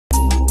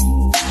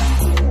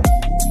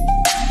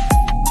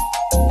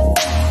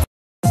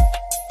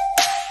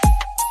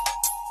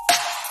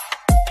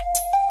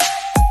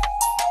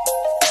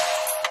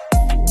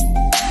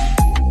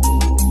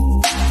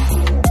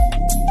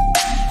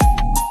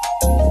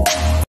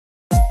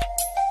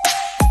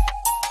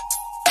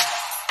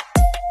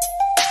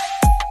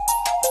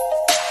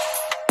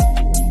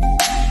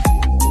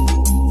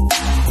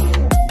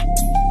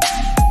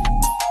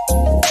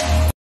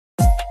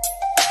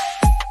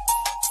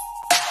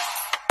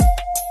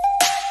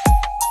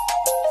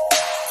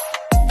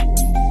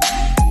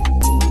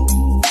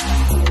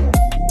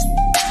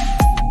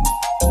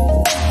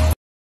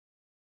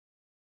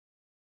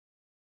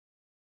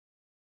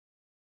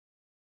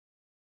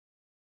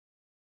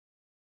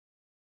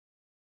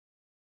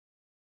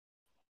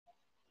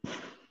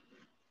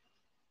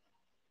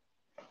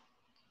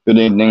Good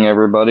evening,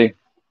 everybody.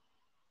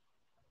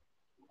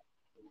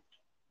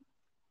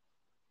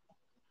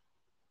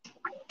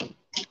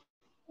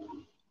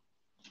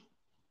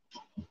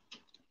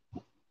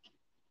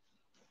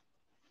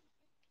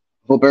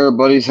 Hope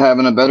everybody's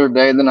having a better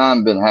day than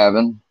I've been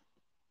having.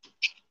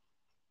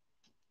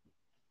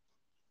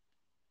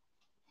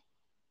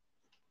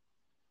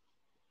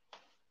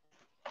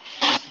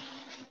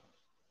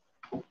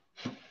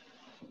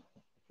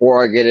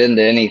 Before I get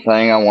into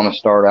anything, I want to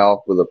start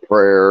off with a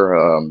prayer,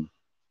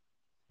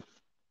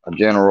 a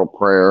general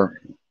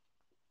prayer,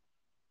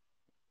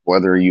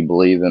 whether you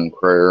believe in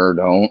prayer or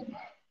don't.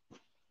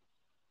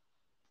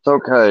 It's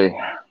okay.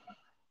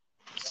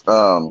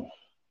 Um,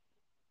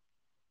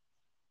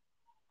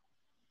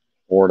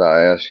 Lord,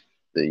 I ask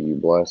that you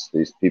bless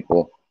these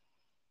people,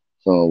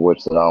 some of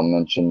which that I'll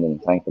mention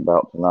and think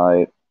about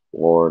tonight.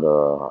 Lord,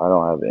 I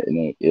don't have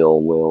any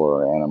ill will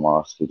or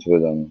animosity to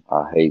them.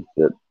 I hate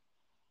that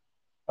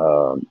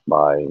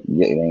by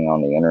getting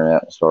on the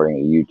internet and starting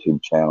a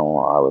YouTube channel,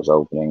 I was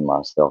opening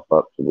myself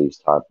up to these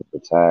type of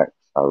attacks.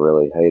 I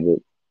really hate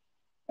it,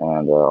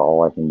 and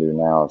all I can do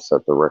now is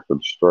set the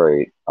record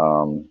straight.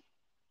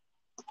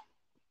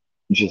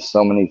 Just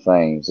so many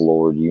things,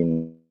 Lord, you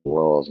know as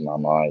well as my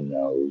mind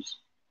knows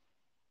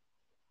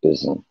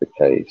isn't the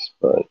case,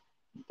 but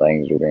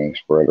things are being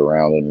spread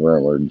around and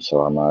rumored,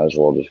 so I might as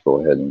well just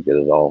go ahead and get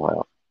it all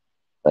out.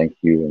 Thank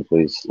you, and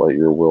please let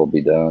your will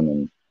be done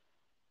and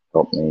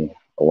help me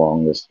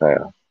along this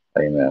path.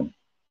 Amen.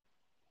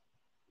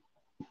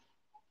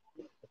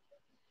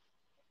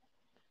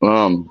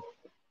 Um,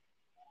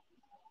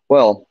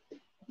 well,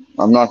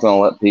 I'm not going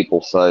to let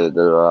people say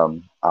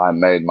that I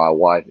made my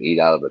wife eat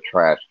out of a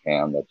trash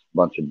can. That's a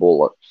bunch of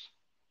bullocks.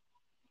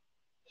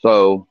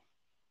 So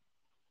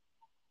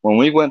when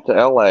we went to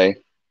LA,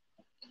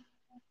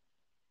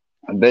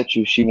 I bet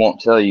you she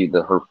won't tell you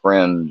that her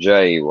friend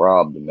Jay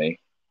robbed me,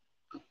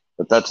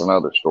 but that's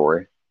another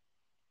story.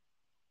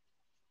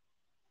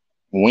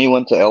 When we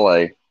went to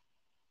LA,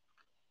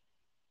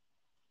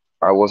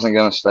 I wasn't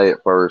going to stay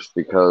at first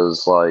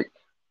because, like,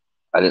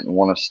 I didn't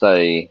want to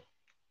stay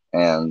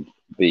and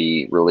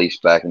be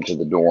released back into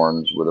the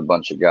dorms with a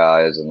bunch of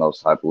guys in those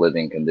type of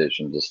living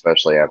conditions,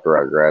 especially after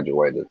I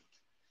graduated.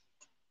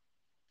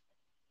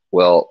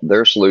 Well,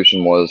 their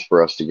solution was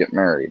for us to get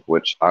married,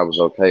 which I was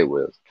okay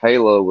with.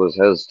 Kayla was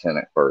hesitant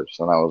at first,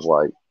 and I was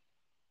like,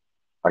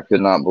 I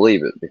could not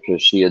believe it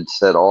because she had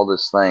said all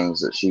these things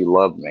that she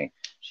loved me.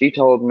 She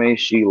told me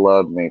she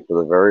loved me for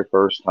the very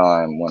first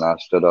time when I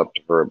stood up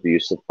to her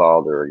abusive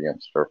father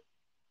against her.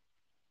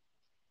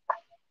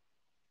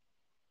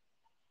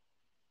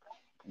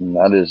 And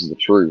that is the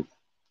truth.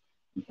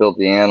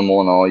 Filthy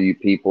animal, and all you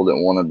people that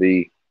want to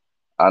be,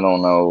 I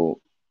don't know,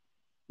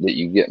 that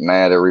you get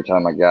mad every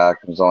time a guy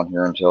comes on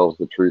here and tells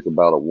the truth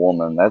about a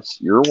woman.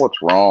 You're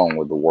what's wrong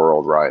with the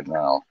world right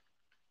now.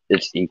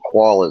 It's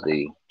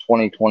equality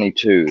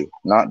 2022,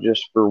 not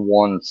just for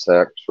one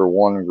sex or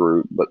one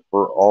group, but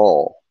for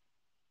all.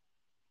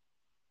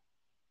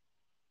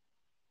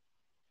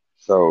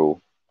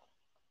 So,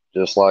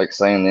 just like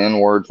saying the N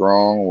word's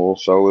wrong, well,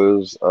 so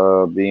is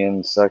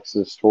being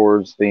sexist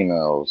towards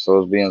females,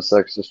 so is being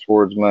sexist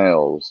towards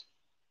males,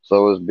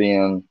 so is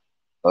being,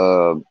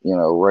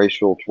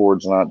 racial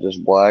towards not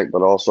just black,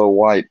 but also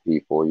white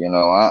people.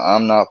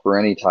 I'm not for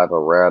any type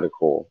of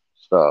radical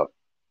stuff.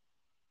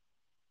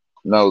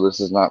 No, this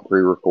is not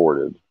pre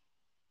recorded.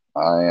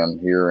 I am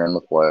here in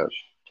the flesh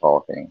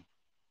talking.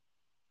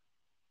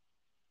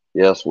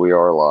 Yes, we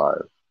are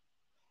live.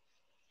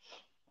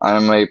 I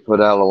may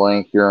put out a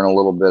link here in a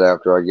little bit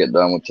after I get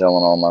done with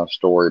telling all my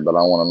story, but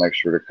I want to make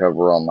sure to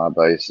cover all my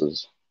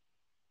bases.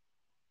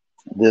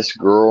 This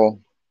girl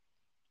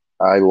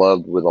I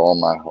loved with all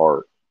my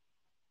heart.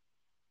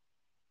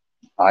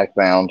 I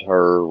found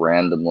her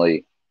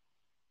randomly,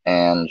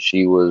 and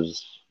she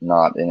was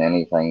not in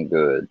anything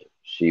good.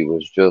 She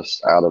was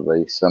just out of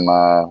a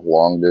semi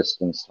long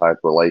distance type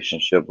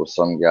relationship with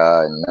some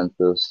guy in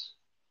Memphis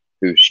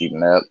who she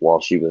met while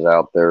she was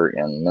out there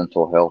in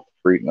mental health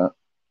treatment.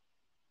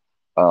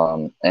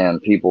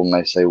 And people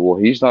may say, well,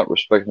 he's not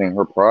respecting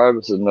her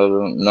privacy. No,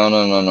 no, no,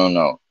 no, no, no,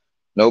 no.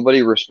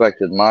 Nobody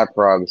respected my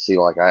privacy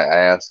like I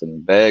asked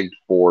and begged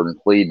for and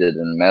pleaded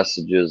in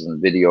messages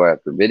and video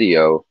after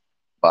video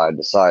by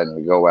deciding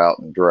to go out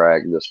and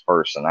drag this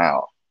person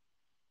out.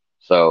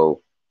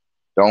 So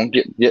don't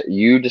get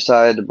you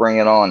decided to bring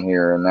it on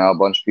here, and now a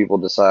bunch of people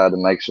decided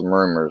to make some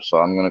rumors. So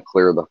I'm going to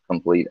clear the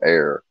complete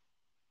air.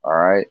 All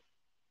right.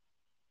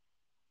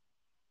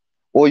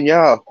 Well,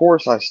 yeah, of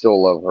course I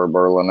still love her,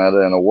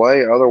 Berlinetta, in a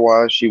way.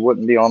 Otherwise, she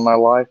wouldn't be on my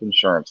life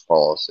insurance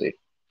policy.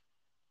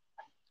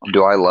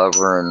 Do I love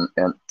her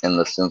in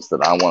the sense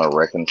that I want to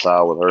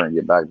reconcile with her and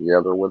get back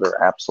together with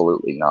her?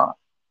 Absolutely not.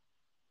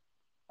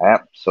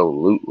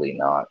 Absolutely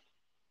not.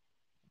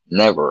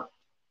 Never.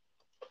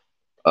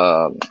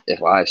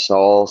 If I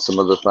saw some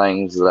of the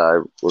things that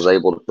I was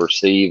able to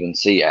perceive and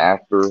see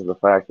after the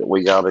fact that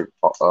we got it,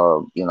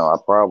 I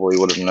probably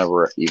would have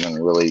never even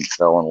really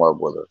fell in love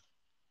with her.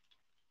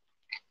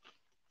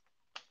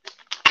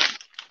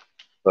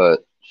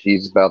 But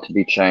she's about to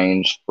be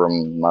changed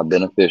from my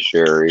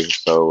beneficiary.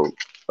 So,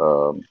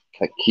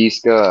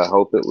 Kiska, I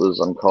hope it was,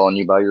 I'm calling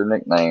you by your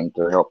nickname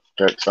to help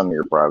protect some of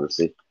your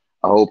privacy.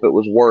 I hope it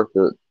was worth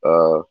it,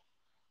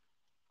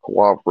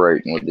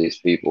 cooperating with these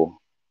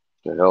people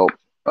to help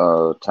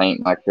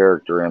taint my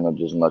character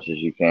image as much as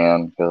you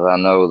can, because I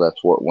know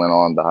that's what went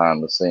on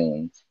behind the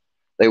scenes.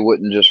 They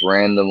wouldn't just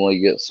randomly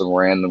get some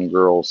random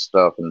girl's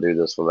stuff and do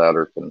this without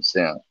her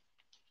consent.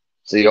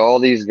 See, all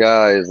these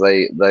guys,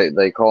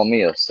 they call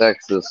me a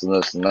sexist and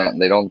this and that,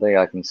 and they don't think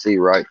I can see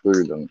right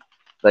through them.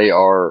 They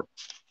are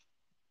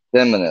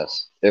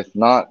feminists, if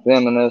not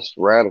feminist,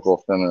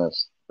 radical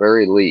feminists,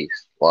 very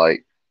least.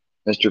 Like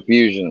Mr.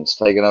 Fusion's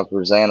taking up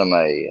for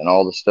Zanime and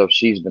all the stuff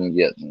she's been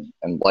getting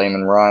and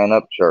blaming Ryan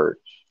Upchurch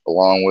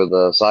along with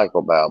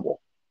Psychobabble.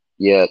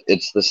 Yet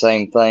it's the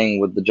same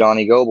thing with the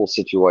Johnny Goble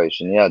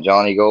situation. Yeah,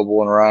 Johnny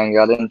Goble and Ryan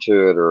got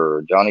into it,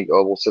 or Johnny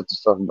Goble said some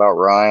stuff about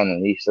Ryan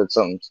and he said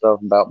some stuff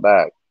about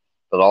back.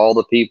 But all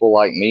the people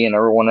like me and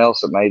everyone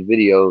else that made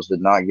videos did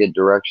not get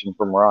direction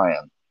from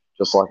Ryan.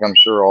 Just like I'm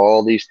sure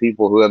all these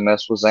people who have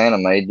messed with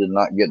anime did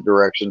not get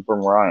direction from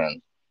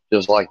Ryan.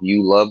 Just like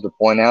you love to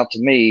point out to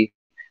me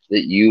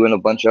that you and a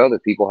bunch of other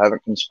people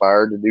haven't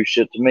conspired to do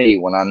shit to me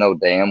when I know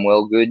damn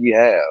well good you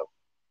have.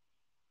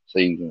 So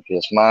you can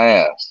kiss my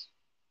ass.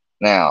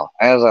 Now,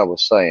 as I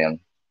was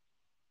saying,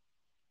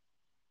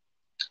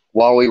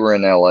 while we were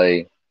in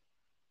LA,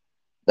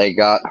 they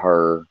got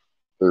her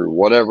through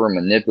whatever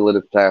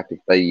manipulative tactic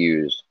they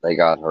used, they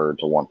got her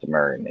to want to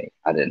marry me.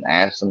 I didn't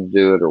ask them to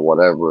do it or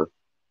whatever.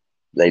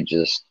 They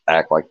just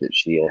act like that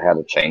she had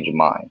a change of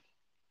mind.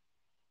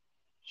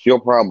 She'll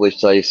probably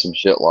say some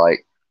shit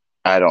like,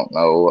 I don't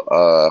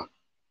know,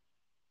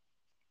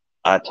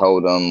 I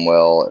told them,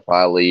 well, if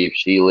I leave,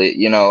 she leave.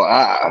 You know,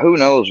 who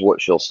knows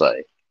what she'll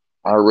say.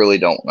 I really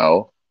don't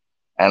know.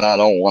 And I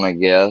don't want to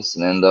guess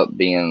and end up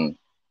being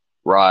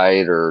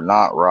right or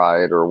not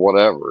right or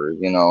whatever.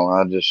 You know,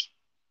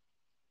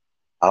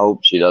 I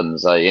hope she doesn't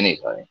say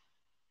anything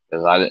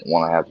because I didn't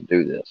want to have to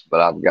do this.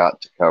 But I've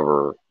got to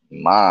cover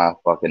my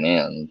fucking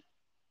end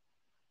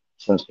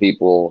since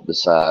people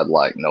decide,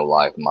 like No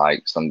Life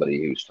Mike,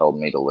 somebody who's told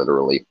me to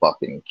literally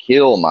fucking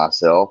kill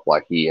myself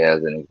like he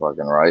has any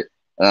fucking right.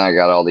 And I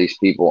got all these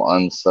people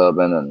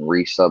unsubbing and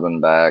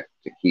resubbing back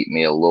to keep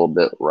me a little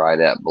bit right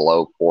at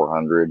below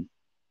 400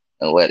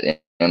 and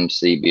let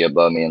MC be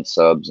above me in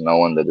subs,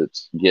 knowing that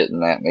it's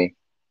getting at me.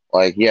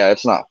 Like, yeah,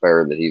 it's not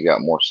fair that he's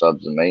got more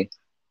subs than me.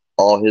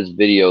 All his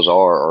videos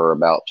are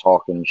about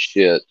talking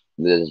shit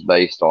that is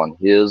based on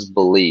his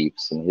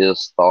beliefs and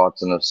his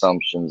thoughts and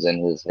assumptions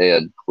in his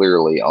head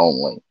clearly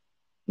only.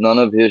 None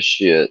of his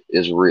shit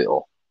is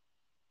real.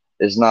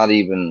 It's not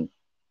even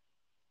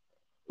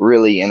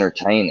really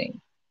entertaining.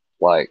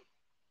 Like,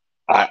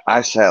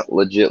 I sat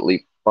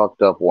legitly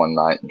fucked up one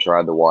night and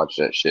tried to watch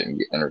that shit and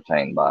get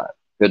entertained by it.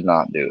 Could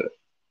not do it.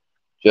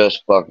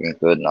 Just fucking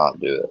could not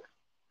do it.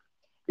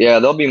 Yeah,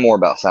 there'll be more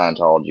about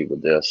Scientology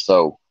with this.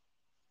 So,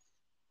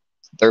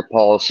 their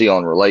policy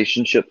on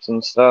relationships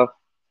and stuff,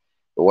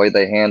 the way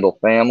they handle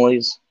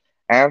families.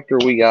 After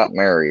we got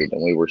married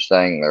and we were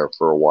staying there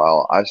for a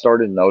while, I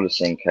started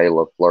noticing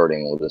Kayla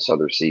flirting with this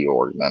other Sea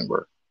Org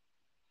member.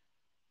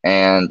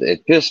 And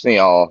it pissed me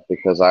off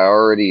because I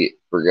already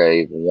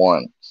forgave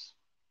once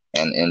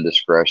an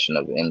indiscretion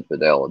of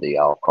infidelity,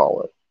 I'll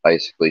call it.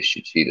 Basically,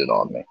 she cheated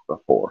on me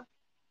before.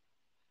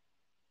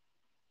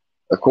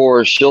 Of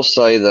course, she'll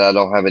say that I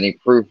don't have any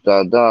proof,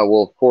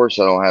 Well, of course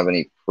I don't have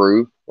any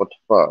proof. What the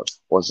fuck?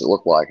 What does it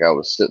look like? I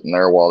was sitting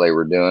there while they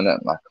were doing it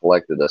and I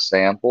collected a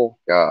sample?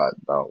 God,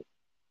 no.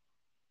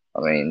 I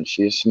mean,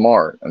 she's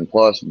smart. And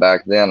plus,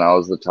 back then, I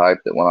was the type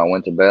that when I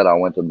went to bed, I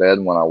went to bed.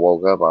 And when I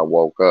woke up, I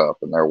woke up.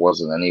 And there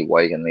wasn't any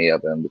waking me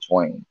up in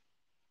between.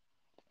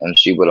 And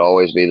she would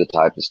always be the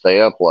type to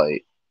stay up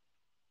late.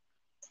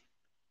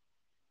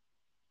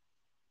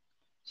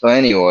 So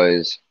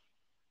anyways,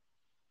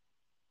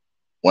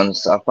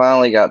 once I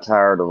finally got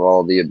tired of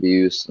all the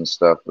abuse and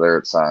stuff there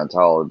at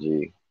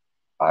Scientology,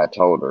 I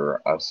told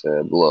her, I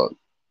said, look,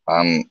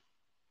 I'm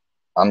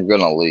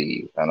gonna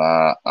leave and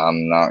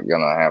I'm not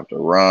gonna have to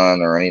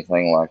run or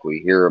anything like we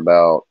hear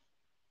about.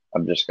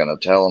 I'm just gonna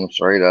tell them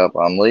straight up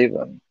I'm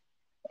leaving.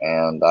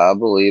 And I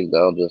believe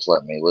they'll just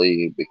let me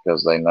leave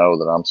because they know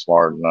that I'm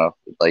smart enough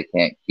that they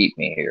can't keep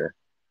me here.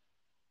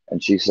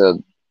 And she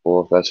said,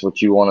 well, if that's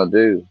what you want to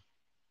do.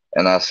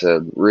 And I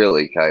said,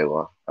 really,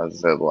 Kayla? I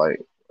said, like,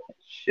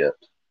 shit.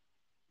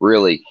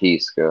 Really,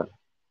 Kiska?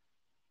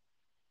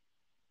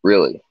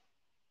 Really?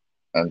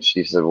 And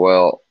she said,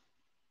 well,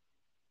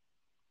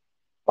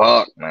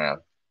 fuck, man.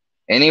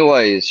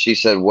 Anyways, she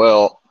said,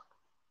 well,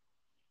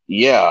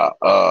 yeah,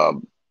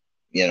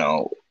 you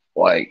know,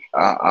 like,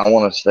 I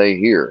want to stay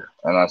here.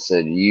 And I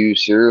said, you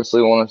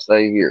seriously want to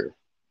stay here?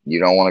 You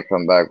don't want to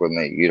come back with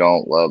me? You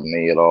don't love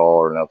me at all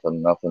or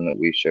nothing? Nothing that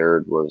we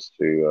shared was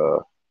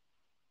to,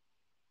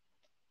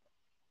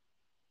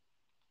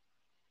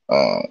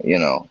 you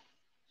know,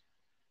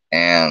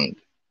 and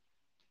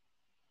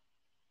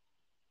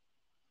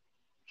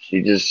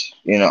she just,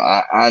 you know,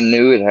 I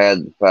knew it had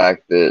the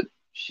fact that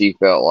she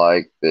felt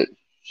like that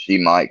she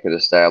might could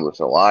establish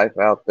a life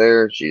out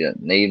there. She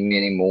didn't need me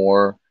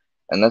anymore.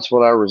 And that's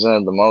what I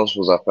resented the most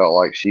was I felt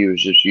like she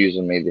was just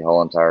using me the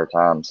whole entire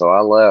time. So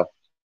I left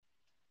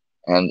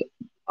and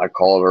I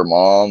called her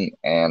mom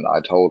and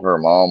I told her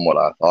mom what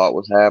I thought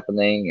was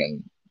happening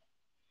and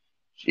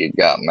she had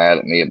got mad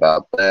at me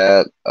about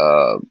that.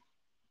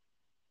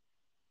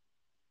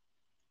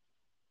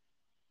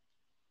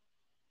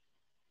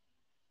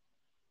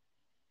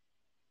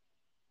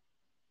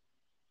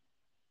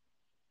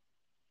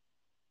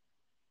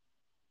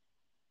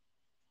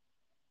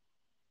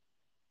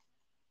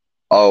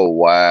 Oh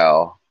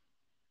wow.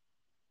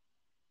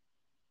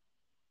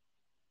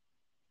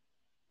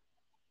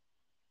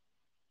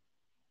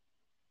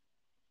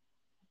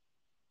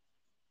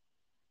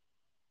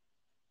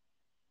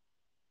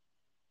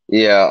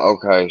 Yeah,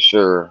 okay,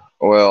 sure.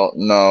 Well,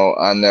 no,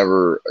 I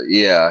never.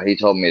 Yeah, he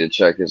told me to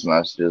check his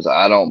messages.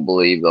 I don't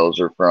believe those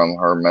are from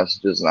her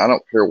messages, and I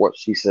don't care what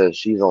she says.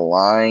 She's a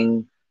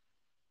lying.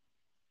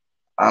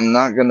 I'm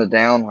not going to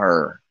down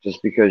her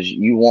just because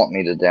you want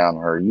me to down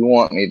her. You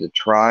want me to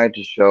try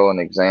to show an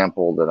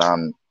example that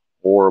I'm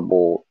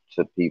horrible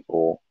to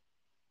people.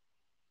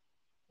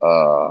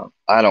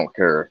 I don't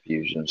care if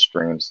Fusion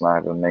stream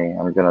sniping me.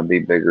 I'm going to be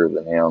bigger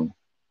than him.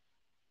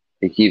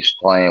 He keeps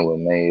playing with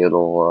me.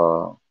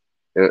 It'll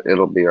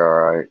be all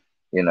right.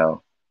 You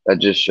know, that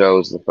just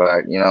shows the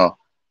fact,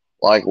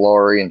 like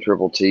Laurie and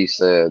Triple T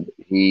said,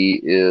 he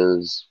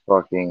is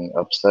fucking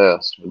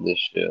obsessed with this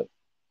shit.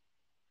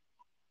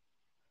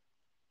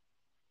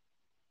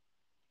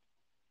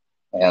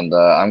 And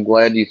I'm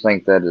glad you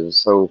think that is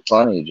so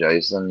funny,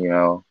 Jason.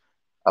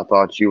 I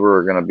thought you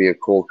were going to be a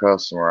cool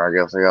customer. I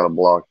guess I got to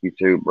block you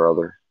too,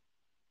 brother.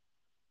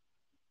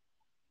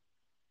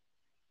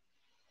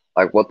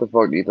 Like, what the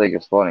fuck do you think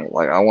is funny?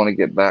 Like, I want to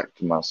get back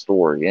to my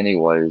story.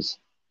 Anyways,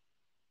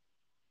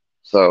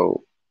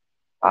 so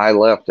I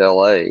left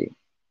LA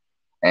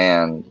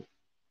and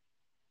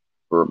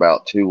for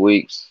about 2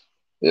 weeks,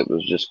 it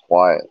was just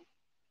quiet.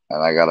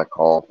 And I got a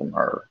call from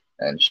her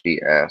and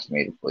she asked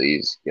me to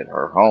please get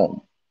her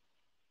home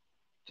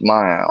to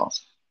my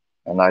house.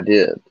 And I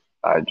did.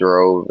 I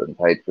drove and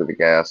paid for the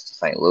gas to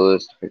St.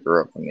 Louis to pick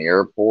her up from the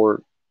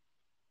airport.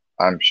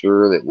 I'm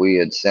sure that we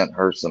had sent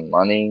her some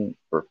money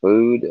for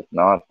food. If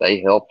not,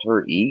 they helped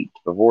her eat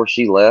before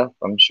she left,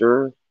 I'm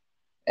sure.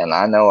 And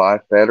I know I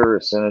fed her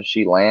as soon as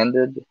she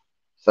landed.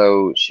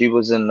 So she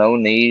was in no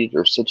need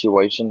or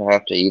situation to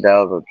have to eat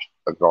out of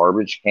a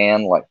garbage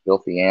can like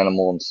Filthy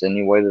Animal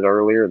insinuated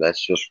earlier.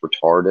 That's just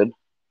retarded.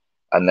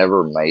 I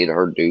never made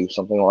her do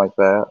something like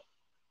that.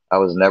 I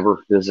was never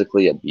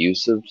physically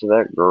abusive to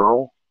that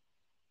girl.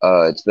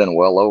 It's been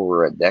well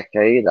over a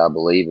decade. I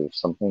believe if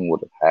something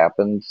would have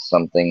happened,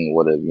 something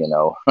would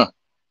have,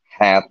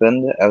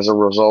 happened as a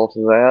result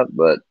of that.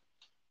 But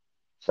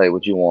say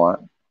what you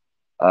want.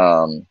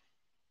 Um,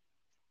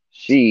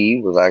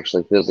 she was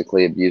actually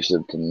physically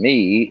abusive to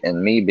me,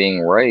 and me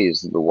being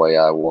raised the way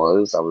I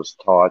was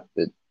taught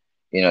that,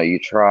 you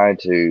try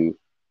to,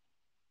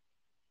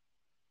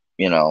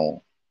 you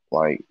know,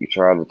 like you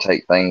try to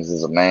take things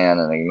as a man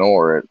and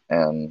ignore it,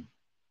 and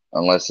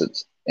unless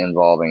it's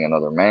involving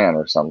another man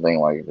or something,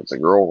 like if it's a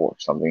girl or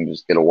something,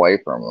 just get away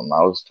from them.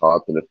 I was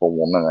taught that if a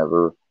woman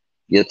ever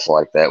gets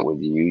like that with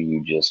you,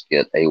 you just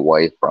get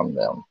away from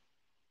them.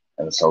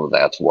 And so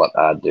that's what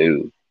I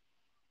do.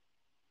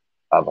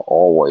 I've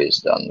always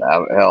done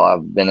that. Hell,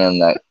 I've been in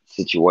that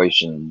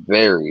situation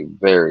very,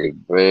 very,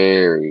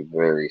 very,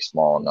 very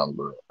small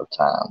number of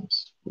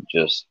times.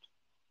 Just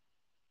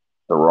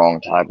the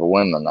wrong type of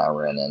women I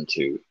ran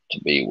into to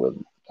be with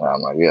at the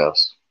time, I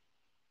guess.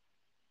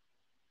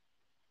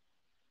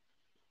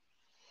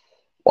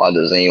 Why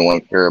does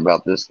anyone care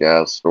about this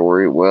guy's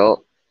story?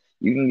 Well,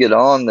 you can get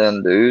on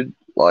then, dude.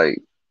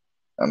 Like,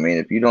 I mean,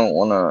 if you don't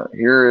want to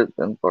hear it,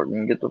 then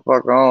fucking get the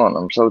fuck on.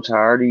 I'm so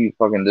tired of you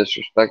fucking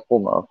disrespectful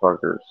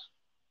motherfuckers.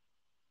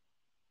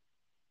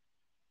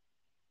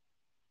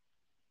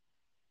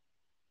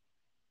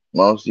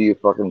 Most of you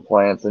fucking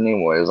plants,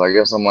 anyways. I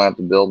guess I'm gonna have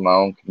to build my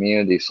own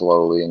community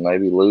slowly and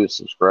maybe lose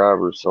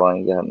subscribers so I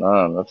ain't got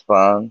none. That's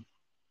fine.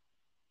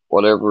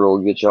 Whatever will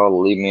get y'all to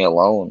leave me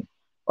alone.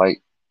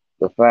 Like,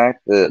 the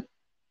fact that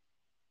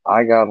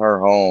I got her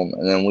home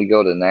and then we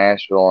go to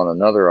Nashville on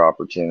another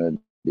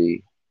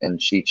opportunity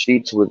and she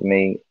cheats with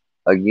me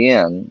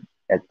again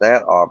at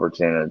that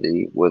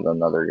opportunity with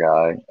another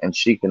guy and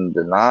she can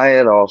deny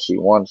it all she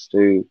wants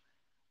to.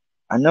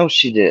 I know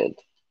she did.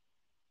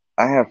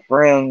 I have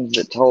friends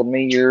that told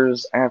me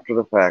years after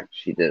the fact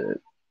she did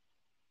it,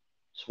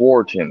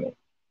 swore to me.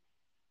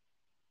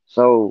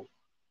 So,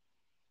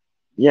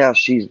 yeah,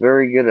 she's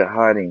very good at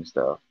hiding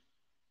stuff.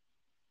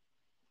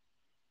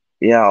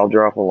 Yeah, I'll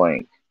drop a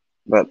link.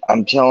 But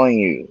I'm telling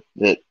you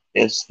that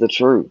it's the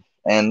truth.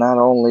 And not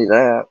only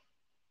that,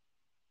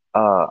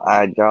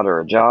 I got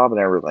her a job and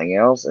everything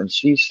else, and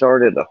she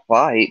started a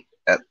fight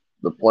at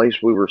the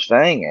place we were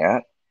staying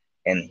at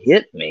and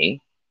hit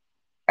me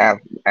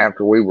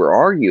after we were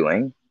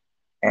arguing,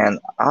 and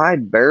I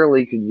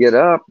barely could get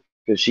up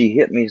because she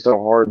hit me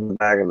so hard in the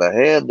back of the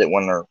head that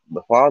when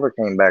the father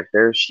came back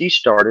there, she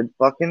started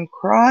fucking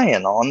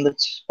crying on the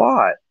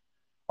spot,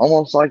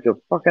 almost like a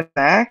fucking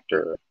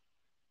actor,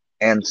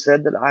 and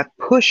said that I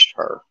pushed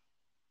her.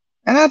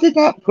 And I did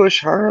not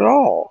push her at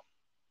all.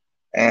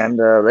 And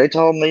they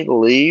told me to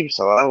leave,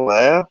 so I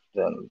left,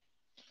 and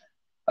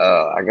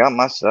I got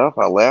my stuff,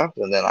 I left,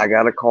 and then I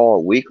got a call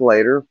a week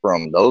later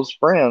from those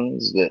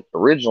friends that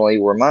originally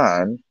were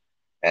mine,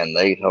 and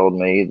they told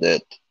me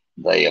that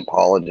they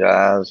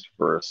apologized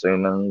for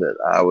assuming that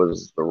I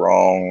was the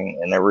wrong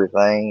and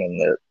everything, and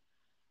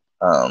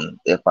that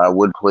if I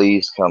would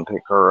please come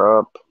pick her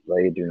up,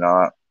 they do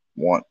not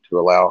want to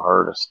allow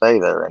her to stay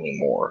there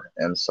anymore.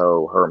 And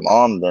so her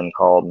mom then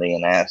called me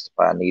and asked if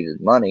I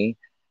needed money,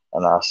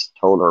 and I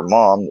told her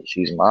mom that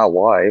she's my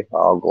wife.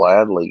 I'll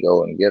gladly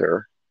go and get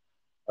her.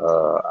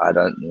 I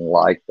didn't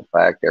like the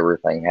fact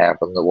everything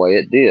happened the way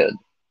it did.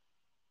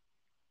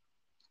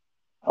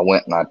 I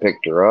went and I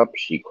picked her up.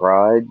 She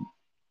cried.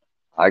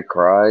 I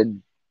cried.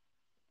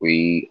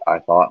 I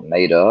thought,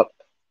 made up.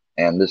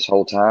 And this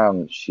whole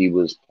time, she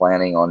was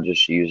planning on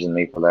just using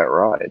me for that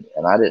ride.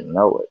 And I didn't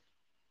know it.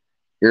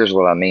 Here's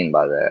what I mean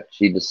by that.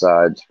 She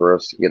decides for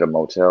us to get a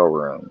motel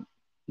room.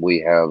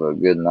 We have a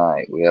good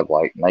night. We have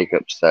like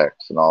makeup sex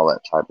and all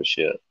that type of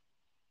shit.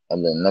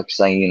 And then next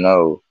thing you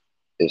know,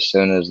 as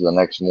soon as the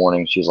next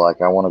morning, she's like,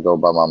 I want to go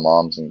by my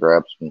mom's and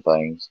grab some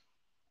things.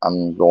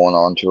 I'm going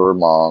on to her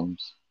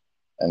mom's,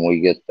 and we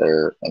get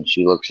there, and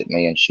she looks at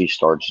me and she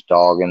starts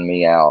dogging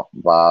me out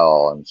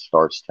vile and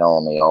starts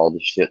telling me all the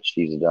shit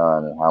she's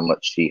done and how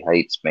much she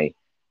hates me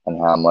and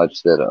how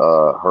much that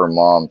her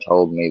mom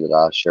told me that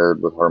I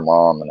shared with her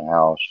mom and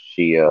how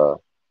she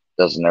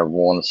doesn't ever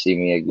want to see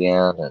me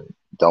again and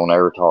don't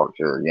ever talk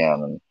to her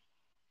again. And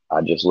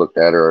I just looked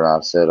at her and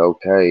I said,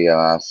 okay. And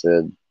I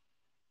said,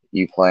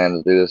 you plan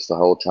to do this the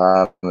whole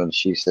time? And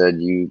she said,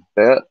 you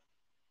bet.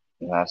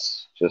 And I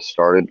just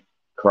started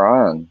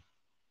crying.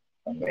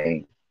 I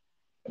mean,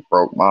 it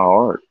broke my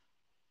heart.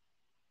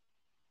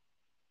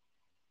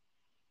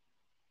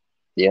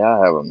 Yeah,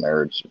 I have a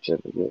marriage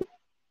certificate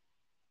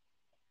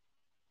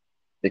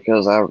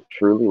because I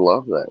truly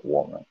love that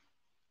woman,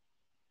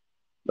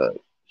 but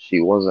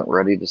she wasn't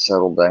ready to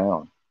settle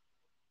down.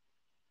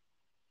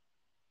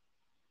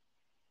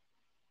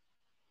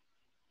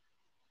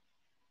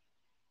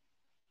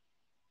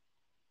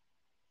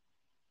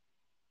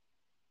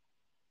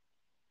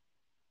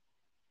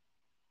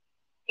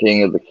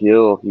 King of the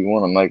Kill, if you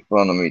want to make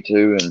fun of me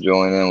too and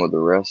join in with the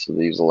rest of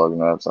these lug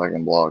nuts, I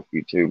can block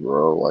you too,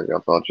 bro. Like, I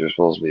thought you were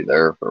supposed to be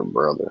there for a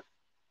brother.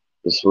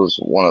 This was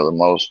one of the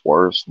most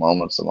worst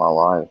moments of my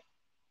life.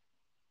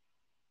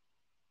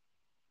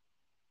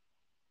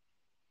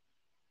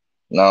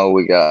 No,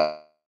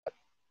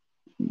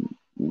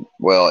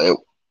 well, it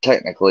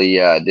technically,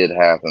 yeah, it did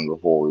happen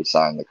before we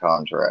signed the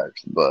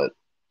contracts, but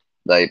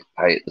the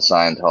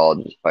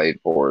Scientologists paid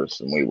for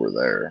us and we were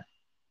there.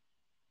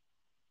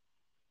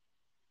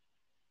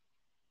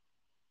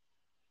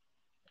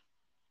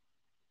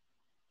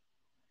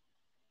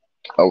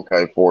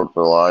 Okay, Ford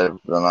for life.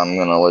 Then I'm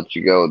gonna let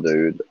you go,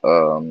 dude.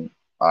 I'm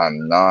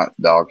not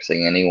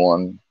doxing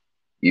anyone.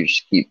 You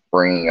just keep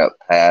bringing up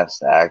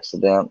past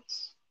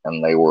accidents,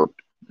 and they were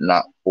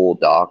not full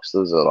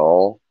doxes at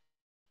all.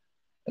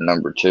 And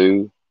number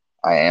two,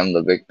 I am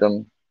the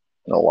victim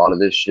in a lot of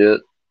this shit,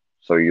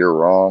 so you're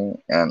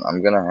wrong, and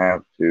I'm gonna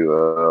have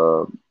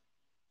to,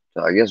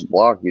 I guess,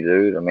 block you,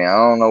 dude. I mean, I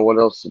don't know what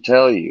else to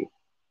tell you.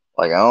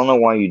 Like, I don't know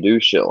why you do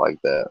shit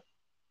like that.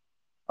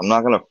 I'm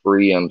not gonna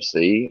free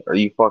MC. Are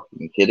you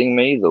fucking kidding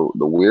me? The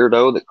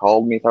weirdo that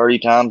called me 30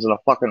 times in a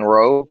fucking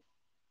row?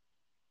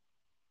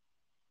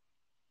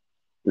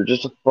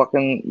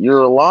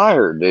 You're a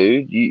liar,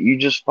 dude. You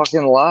just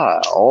fucking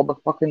lie all the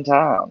fucking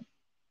time.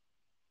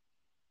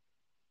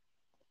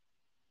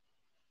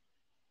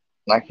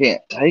 And I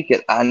can't take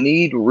it. I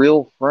need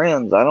real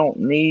friends. I don't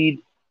need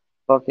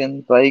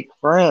fucking fake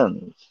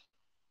friends.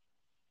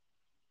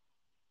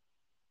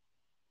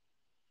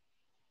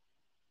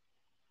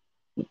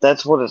 But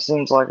that's what it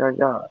seems like I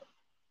got.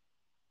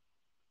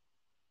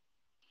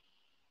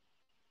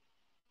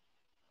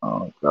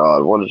 Oh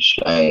God, what does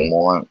Shane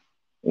want?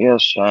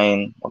 Yes,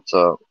 Shane, what's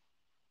up?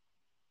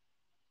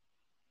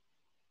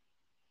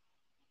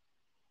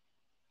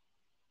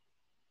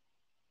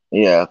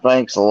 Yeah,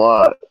 thanks a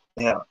lot.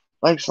 Yeah,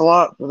 thanks a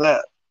lot for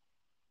that.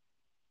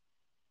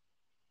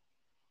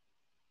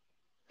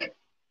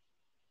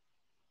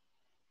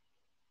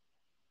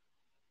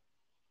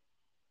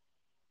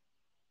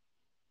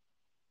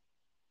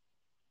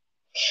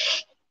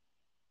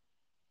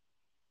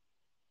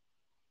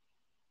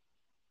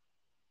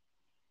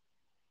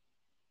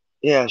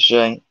 Yeah,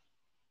 Shane.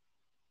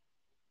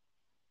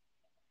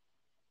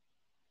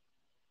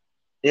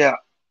 Yeah.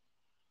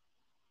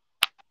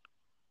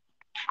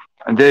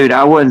 Dude,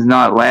 I was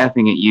not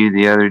laughing at you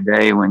the other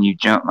day when you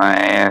jumped my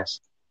ass.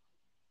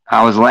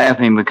 I was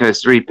laughing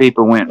because three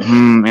people went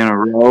in a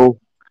row,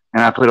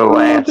 and I put a Oh,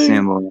 laugh dude.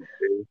 symbol.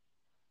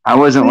 I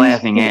wasn't These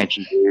laughing at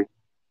you, dude.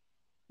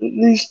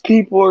 these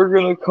people are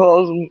gonna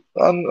cause.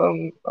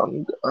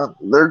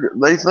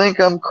 They think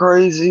I'm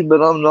crazy,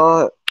 but I'm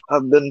not.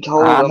 I've been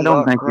told I I'm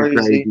don't not think you're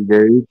crazy, crazy.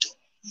 dude.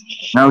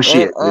 No Uh,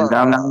 shit, dude.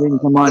 I'm uh, not even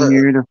come on they're,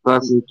 here to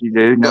fuck with you,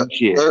 dude. No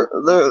shit.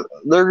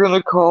 they're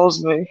gonna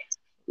cause me.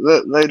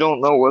 That they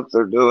don't know what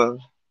they're doing.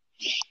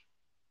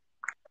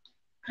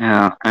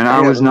 Yeah, and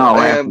I was not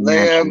laughing They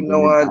at have you,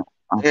 no dude.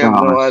 I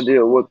promise.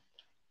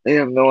 they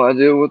have no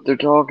idea what they're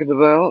talking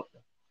about.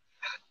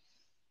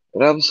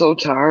 And I'm so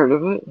tired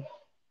of it.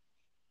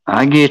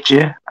 I get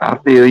you. I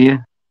feel you.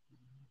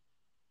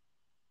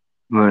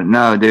 But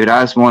no, dude,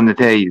 I just wanted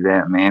to tell you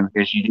that, man,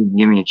 because you didn't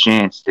give me a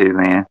chance to,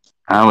 man.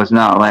 I was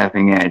not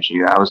laughing at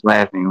you. I was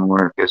laughing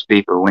because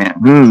people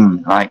went,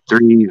 like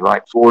three,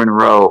 like four in a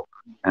row.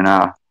 And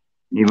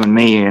even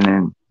me, and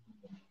then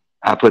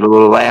I put a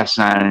little laugh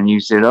sign, and you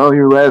said, "Oh,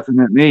 you're laughing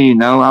at me."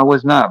 No, I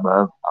was not,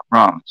 bub. I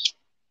promise.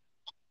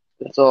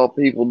 That's all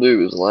people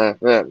do is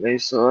laugh at me,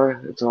 so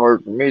it's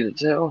hard for me to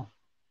tell.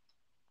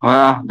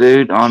 Well,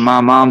 dude, on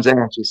my mom's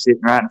ass is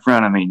sitting right in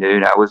front of me,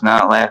 dude. I was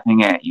not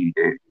laughing at you,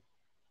 dude.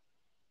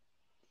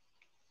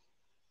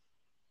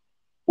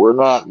 We're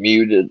not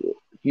muted.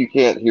 If you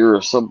can't hear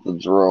us,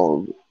 something's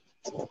wrong.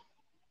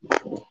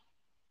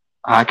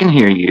 I can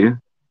hear you.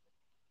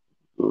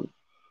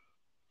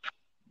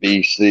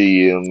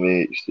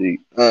 BCMHC.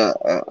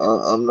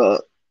 I'm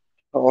not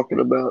talking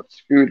about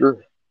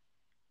Scooter.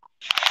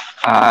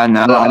 No, I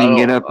I didn't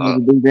get don't. up here to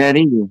do that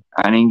either.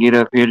 I didn't get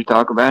up here to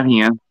talk about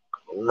him.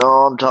 No,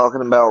 I'm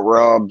talking about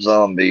Rob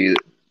Zombie.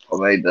 I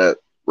made that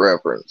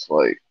reference.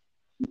 Like,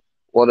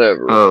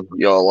 whatever. Oh,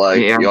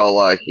 yeah. Y'all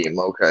like him.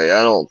 Okay,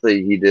 I don't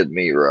think he did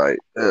me right.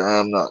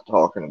 I'm not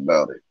talking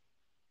about it.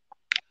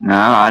 No,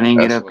 I didn't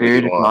get That's up what here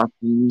you to want. talk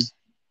to you.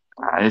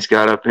 I just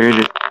got up here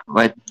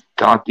to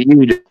talk to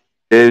you,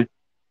 dude.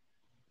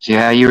 See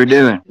how you were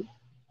doing.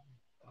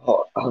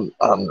 Oh,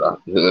 I'm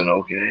not doing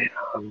okay.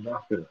 I'm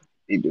not gonna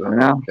be doing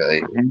Well,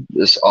 okay.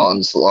 This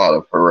onslaught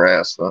of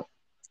harassment.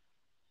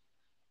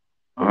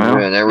 And well,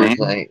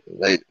 man.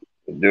 they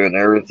doing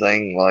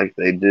everything like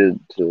they did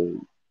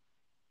to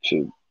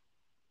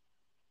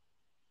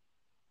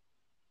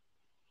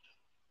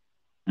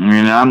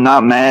And I'm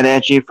not mad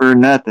at you for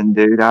nothing,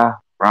 dude. I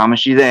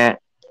promise you that.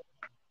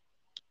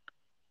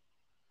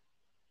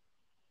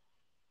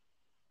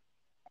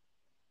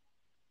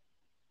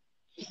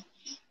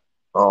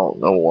 I don't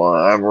know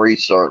why. I'm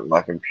restarting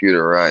my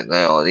computer right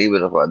now, and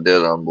even if I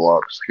did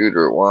unblock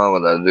Scooter, why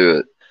would I do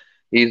it?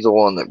 He's the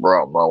one that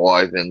brought my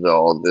wife into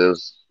all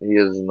this. He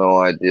has no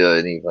idea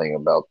anything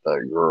about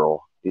that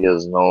girl. He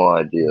has no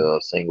idea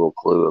a single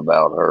clue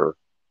about her.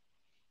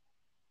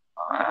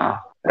 I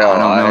Hell, don't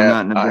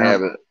know nothing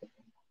about.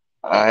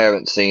 I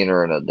haven't seen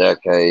her in a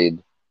decade,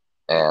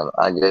 and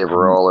I gave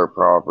her all her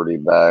property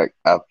back.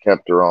 I've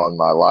kept her on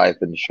my life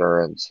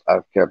insurance.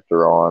 I've kept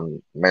her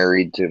on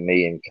married to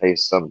me in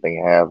case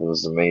something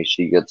happens to me.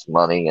 She gets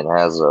money and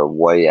has a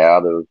way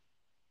out of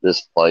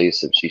this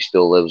place if she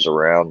still lives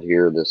around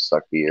here, this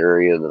sucky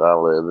area that I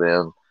live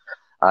in.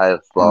 I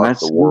have Well, thought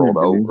the that's world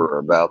good, dude. over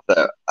about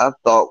that. I've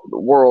thought the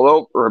world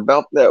over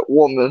about that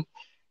woman,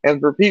 and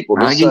for people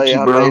to I get say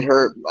you, bro.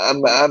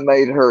 I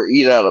made her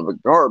eat out of a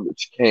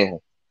garbage can.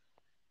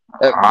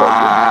 That fucking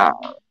I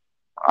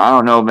I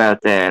don't know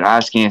about that. I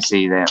just can't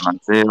see that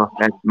myself.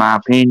 That's my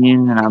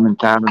opinion, and I'm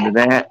entitled to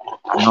that.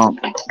 I don't.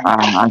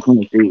 I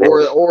can't see that.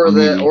 I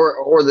mean,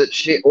 or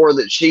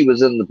that she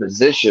was in the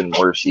position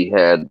where she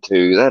had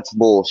to. That's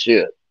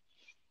bullshit.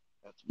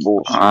 That's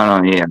bullshit. I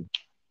don't. Yeah,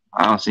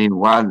 I don't see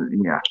why.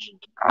 Yeah,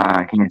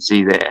 I can't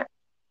see that.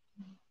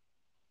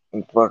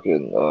 And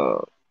fucking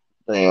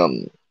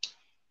damn,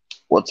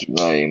 what's her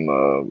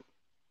name?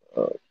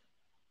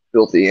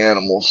 Filthy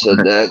Animal said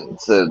that and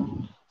said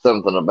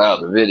something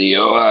about the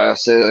video. I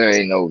said there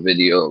ain't no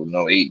video,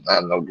 no eating,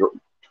 not no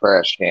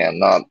trash can,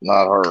 not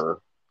her.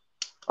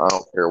 I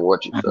don't care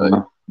what you say.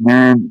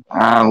 Man,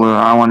 I Um, will.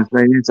 I want to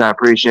say this. I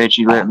appreciate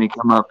you letting me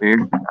come up here.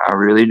 I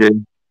really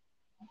do.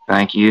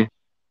 Thank you.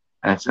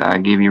 That's. I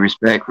give you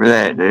respect for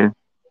that, dude.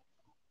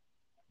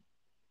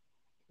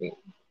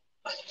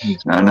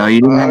 So I know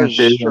you didn't have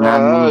to, and I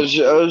know.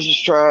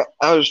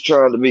 I was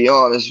trying to be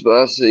honest,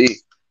 but I see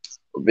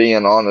what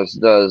being honest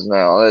does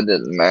now. That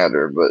didn't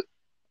matter, but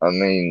I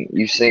mean,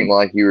 you seem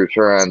like you were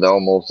trying to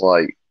almost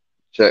like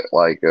check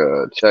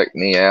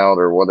me out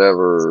or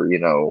whatever,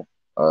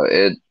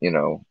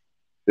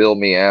 fill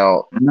me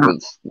out No,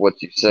 with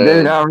what you dude, said,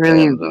 and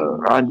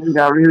dude,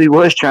 I really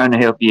was trying to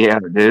help you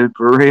out, dude,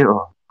 for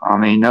real. I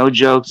mean, no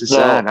jokes no,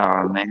 aside,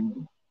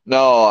 man.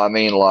 no, I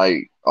mean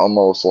like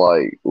almost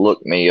like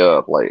look me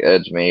up, like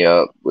edge me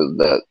up with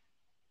that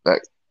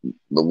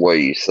the way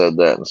you said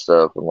that and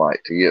stuff, and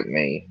like to get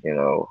me,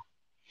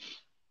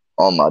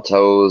 on my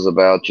toes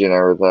about you and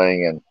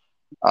everything. And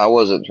I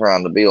wasn't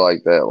trying to be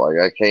like that. Like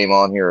I came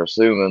on here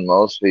assuming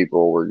most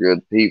people were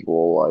good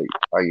people. Like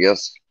I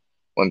guess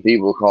when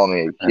people call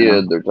me a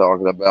kid, they're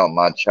talking about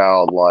my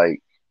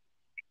childlike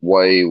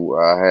way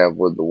I have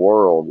with the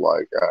world.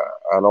 Like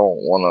I don't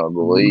want to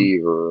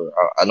believe, or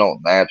I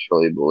don't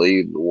naturally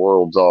believe the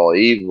world's all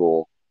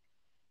evil.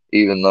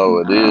 even though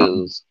it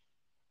is.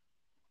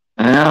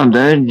 Well,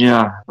 dude,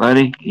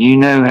 buddy, you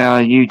know how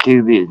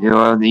YouTube is.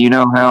 You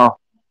know how.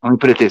 Let me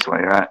put it this way,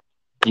 right?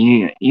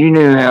 You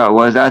knew how it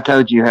was. I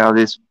told you how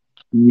this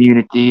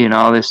community and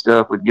all this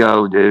stuff would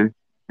go, dude,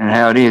 and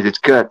how it is. It's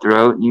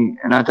cutthroat. And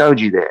I told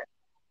you that.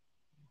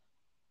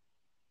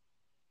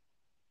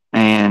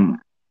 And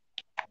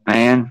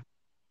man,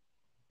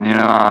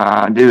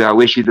 I do. I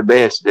wish you the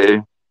best,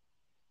 dude.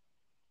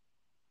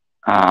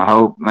 I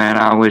hope, man.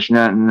 I wish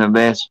nothing the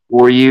best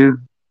for you.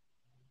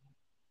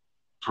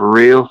 For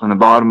real, from the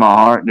bottom of my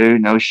heart, dude.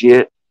 No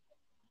shit.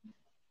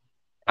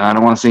 I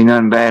don't want to see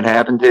nothing bad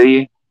happen to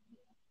you.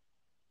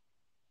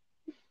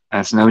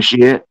 That's no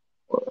shit.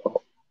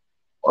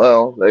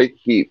 Well, they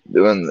keep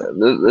doing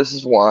that. This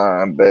is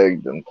why I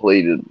begged and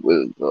pleaded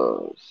with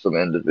some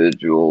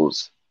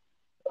individuals,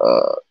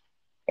 uh,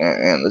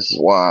 and this is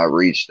why I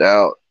reached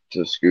out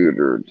to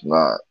Scooter to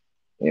not,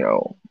 you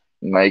know,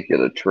 make it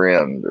a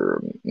trend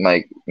or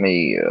make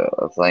me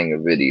a thing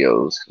of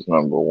videos. Because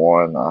number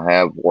one, I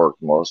have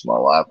worked most of my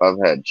life. I've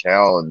had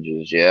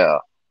challenges, yeah.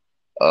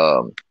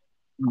 Um,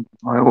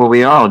 Well,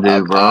 we all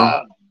do,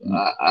 bro.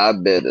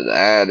 I've been an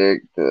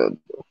addict.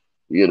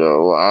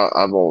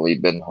 I've only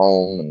been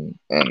home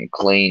and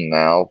clean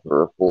now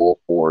for a full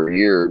 4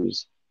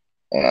 years.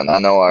 And I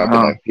know I can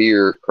Oh,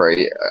 appear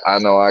crazy. I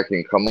know I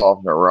can come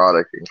off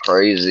neurotic and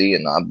crazy,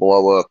 and I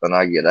blow up and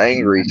I get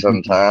angry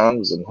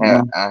sometimes, and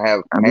yeah, I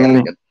have I get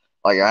panic. it.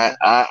 Like I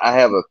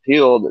have a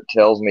pill that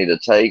tells me to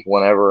take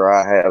whenever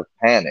I have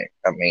panic.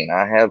 I mean,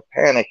 I have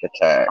panic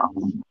attacks.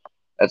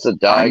 That's a I get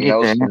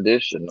diagnosed that.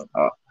 condition.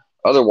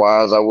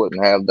 Otherwise, I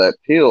wouldn't have that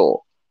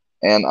pill.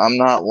 And I'm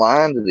not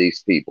lying to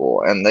these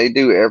people. And they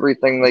do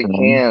everything they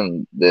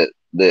can that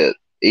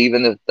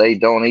even if they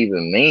don't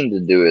even mean to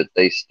do it,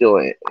 they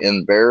still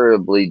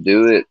invariably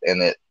do it,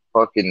 and it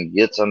fucking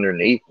gets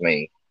underneath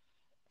me.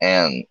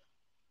 And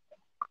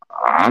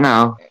I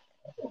know.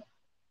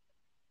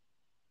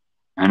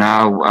 I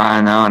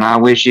know, and I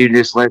wish you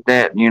just let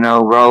that,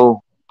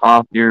 roll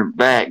off your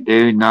back,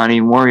 dude. Not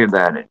even worry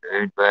about it,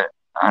 dude. But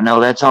I know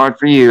that's hard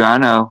for you. I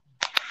know.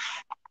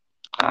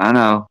 I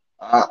know.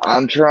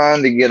 I'm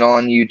trying to get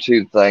on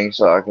YouTube thing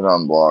so I can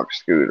unblock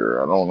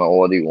Scooter. I don't know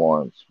what he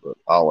wants, but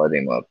I'll let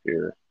him up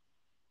here.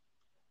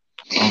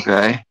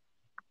 Okay.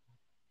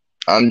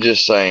 I'm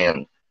just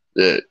saying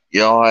that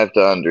y'all have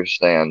to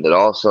understand that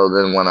also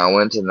then when I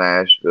went to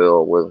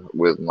Nashville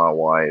with my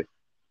wife,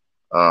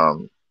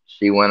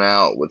 she went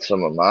out with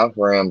some of my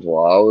friends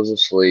while I was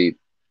asleep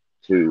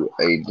to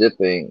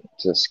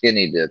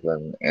skinny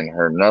dipping in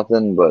her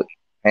nothing but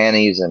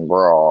panties and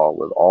bra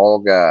with all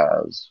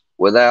guys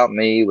without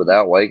me,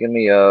 without waking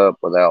me up,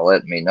 without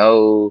letting me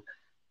know,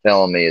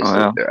 telling me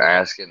Well, they're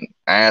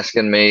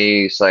asking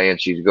me, saying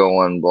she's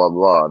going, blah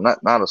blah.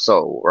 Not a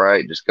soul,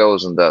 right? Just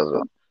goes and does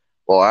it.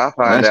 Well, that's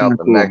not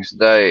cool.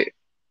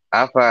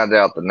 I find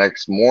out the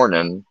next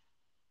morning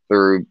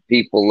through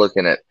people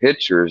looking at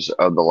pictures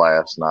of the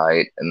last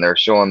night, and they're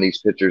showing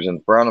these pictures in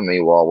front of me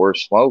while we're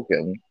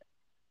smoking,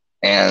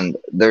 and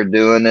they're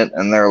doing it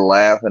and they're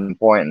laughing and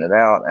pointing it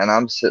out, and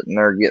I'm sitting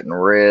there getting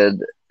red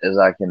as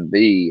I can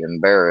be,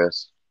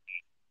 embarrassed.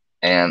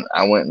 And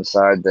I went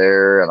inside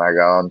there and I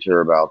got on to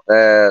her about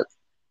that,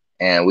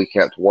 and we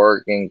kept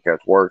working.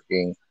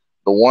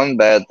 The one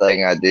bad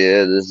thing I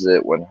did is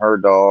that when her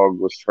dog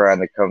was trying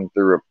to come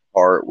through a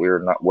part we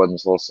were not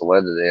wasn't supposed to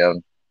let it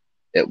in,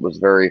 it was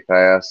very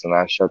fast, and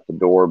I shut the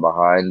door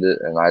behind it,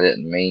 and I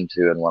didn't mean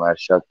to. And when I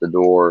shut the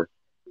door,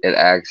 it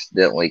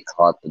accidentally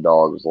caught the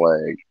dog's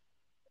leg,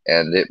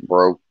 and it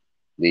broke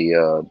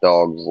the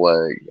dog's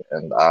leg,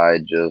 and I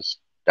just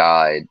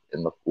died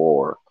in the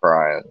floor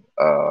crying.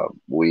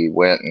 We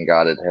went and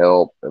got it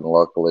help, and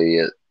luckily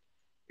it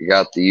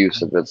got the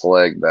use of its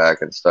leg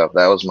back and stuff.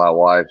 That was my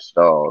wife's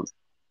dog,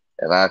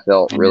 and I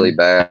felt Yeah, really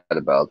bad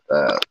about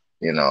that.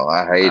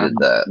 I hated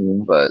that,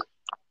 yeah, but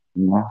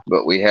yeah,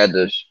 we had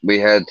to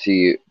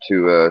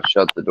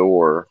shut the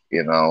door,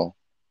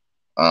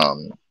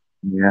 um,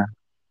 yeah.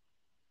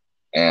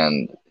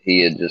 and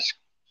he had just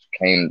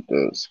came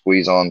to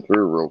squeeze on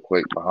through real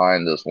quick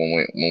behind us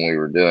when we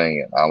were doing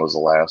it. I was the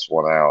last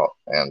one out,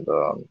 and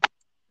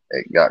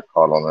it got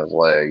caught on his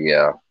leg.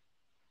 Yeah.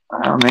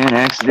 Oh man,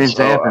 accidents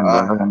So happen,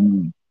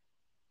 bro.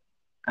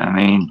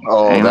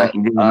 oh Ain't like that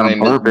you did it I on mean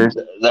purpose.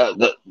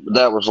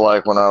 that was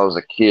like when I was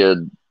a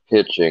kid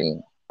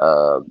pitching,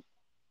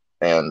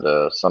 and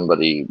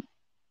somebody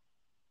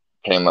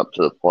came up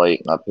to the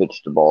plate and I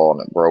pitched the ball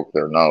and it broke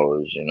their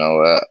nose.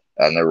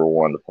 I never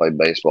wanted to play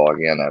baseball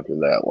again after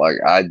that. Like,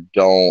 I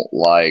don't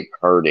like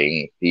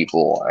hurting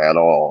people at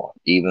all,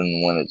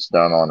 even when it's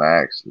done on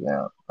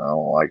accident. I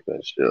don't like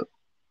that shit.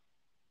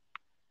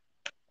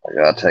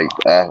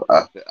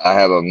 Like, I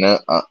have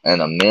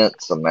an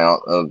immense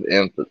amount of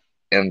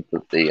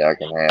empathy I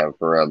can have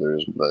for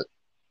others, but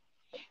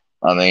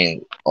I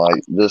mean,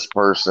 like this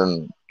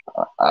person,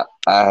 I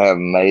have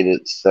made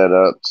it set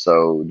up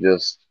so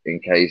just in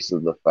case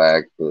of the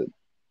fact that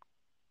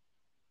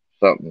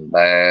something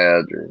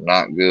bad or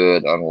not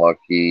good,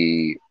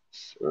 unlucky,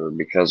 or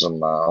because of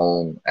my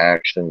own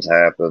actions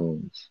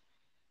happens,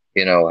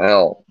 you know,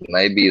 hell,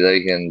 maybe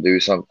they can do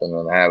something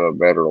and have a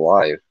better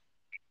life.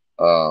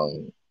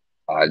 Um,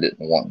 I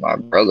didn't want my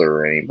brother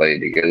or anybody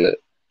to get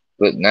it,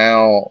 but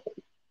now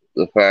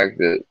the fact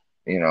that,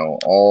 you know,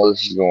 all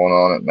this is going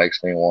on, it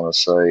makes me want to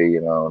say,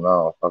 you know,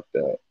 no, fuck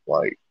that.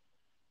 Like,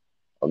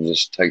 I'll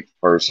just take the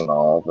person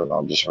off and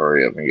I'll just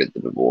hurry up and get the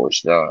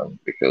divorce done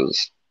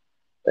because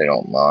they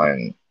don't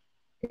mind,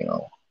 you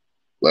know,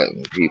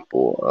 letting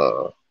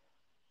people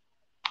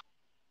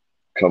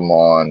come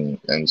on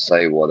and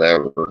say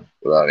whatever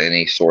without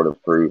any sort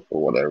of proof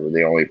or whatever.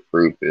 The only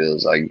proof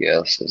is, I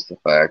guess, is the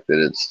fact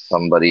that it's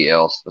somebody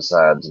else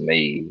besides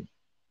me.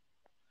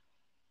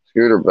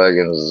 Scooter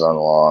Beggins is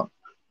unlocked.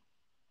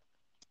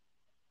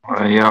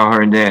 Well, y'all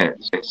heard that.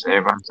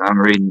 I'm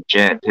reading the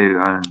chat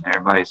too, and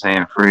everybody's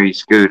saying free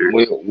Scooter.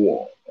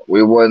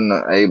 We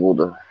wasn't able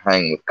to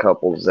hang with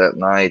couples that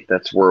night.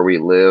 That's where we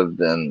lived,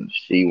 and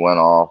she went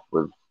off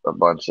with a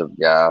bunch of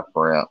guy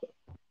friends.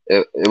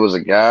 It was a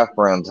guy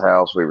friend's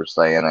house we were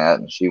staying at,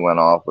 and she went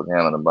off with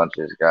him and a bunch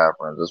of his guy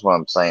friends. That's what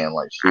I'm saying.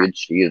 Like, she had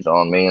cheated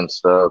on me and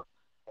stuff,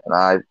 and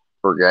I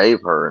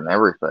forgave her and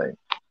everything.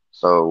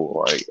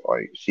 So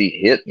like she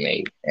hit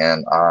me,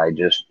 and I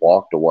just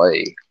walked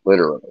away,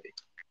 literally.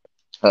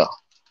 Hell,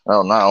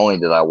 well, not only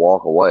did I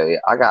walk away,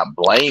 I got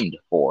blamed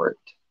for it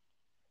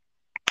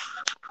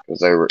because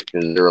they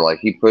were like,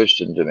 he pushed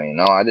into me.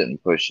 No, I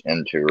didn't push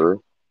into her.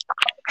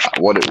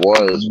 What it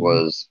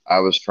was I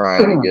was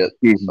trying to get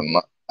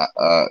some.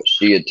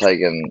 She had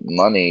taken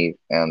money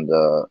and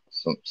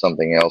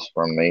something else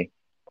from me,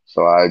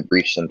 so I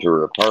reached into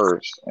her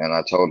purse and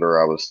I told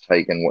her I was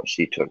taking what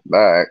she took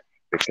back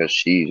because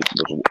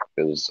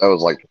that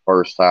was like the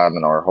first time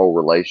in our whole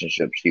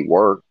relationship she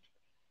worked,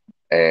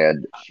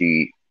 and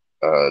she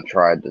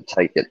tried to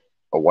take it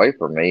away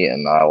from me,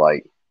 and I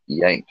like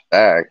yanked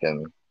back,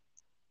 and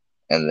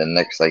then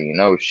next thing you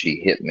know, she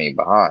hit me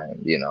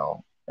behind, you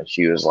know. And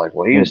she was like,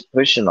 well, he was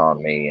pushing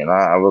on me. And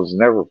I was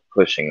never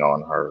pushing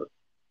on her.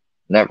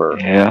 Never,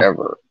 Yeah.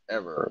 ever,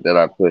 ever did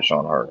I push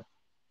on her.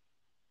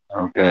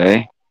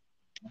 Okay.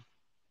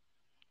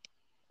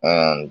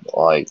 And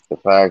like the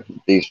fact that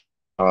these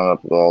coming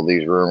up with all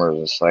these rumors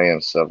and saying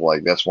stuff,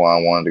 like that's why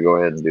I wanted to go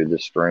ahead and do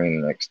this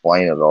stream and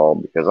explain it all,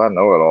 because I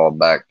know it all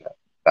back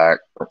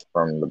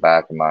from the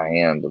back of my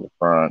hand to the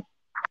front.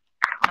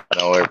 I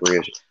know every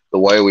issue. The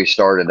way we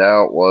started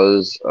out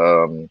was,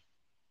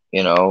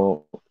 you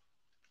know,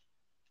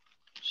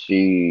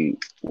 she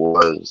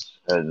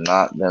had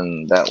not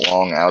been that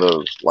long out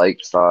of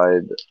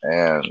Lakeside,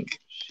 and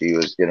she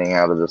was getting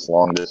out of this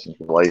long distance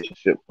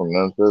relationship from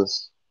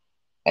Memphis,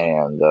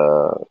 and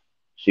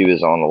she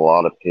was on a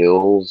lot of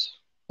pills.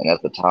 And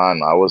at the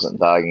time, I wasn't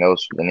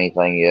diagnosed with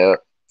anything yet,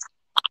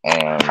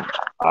 and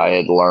I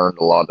had learned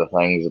a lot of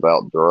things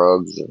about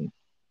drugs, and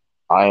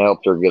I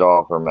helped her get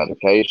off her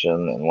medication.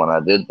 And when I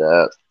did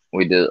that,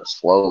 we did it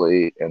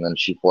slowly, and then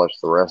she flushed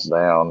the rest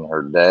down.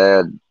 Her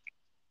dad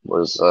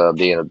was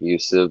being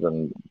abusive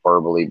and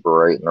verbally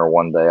berating her.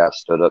 One day I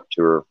stood up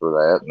to her for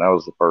that, and that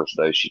was the first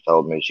day she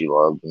told me she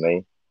loved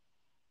me.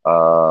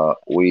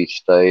 We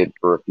stayed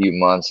for a few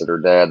months at her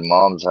dad and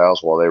mom's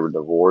house while they were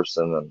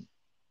divorcing, and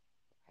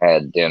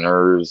had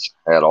dinners,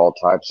 had all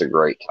types of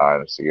great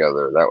times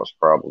together. That was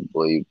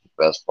probably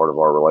the best part of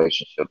our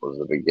relationship, was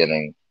the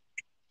beginning.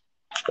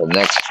 The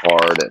next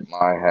part at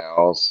my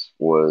house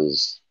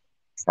was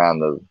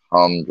kind of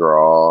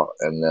humdrum,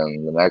 and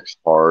then the next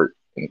part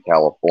in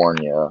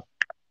California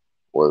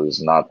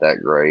was not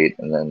that great,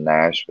 and then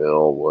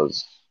Nashville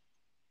was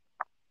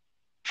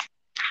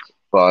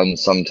fun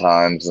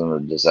sometimes and a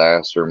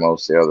disaster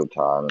most of the other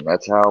time, and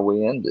that's how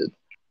we ended.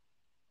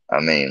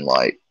 I mean,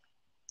 like,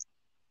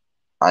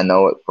 I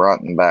know it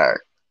front and back.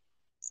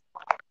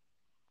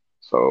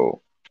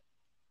 So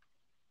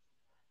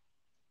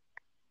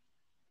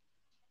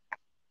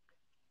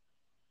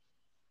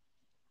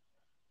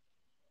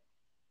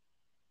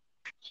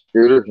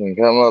Scooter can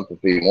come up if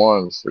he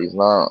wants. He's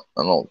not,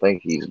 I don't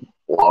think he's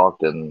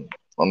blocked, and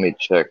let me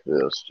check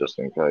this just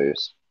in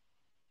case.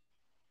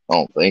 I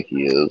don't think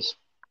he is.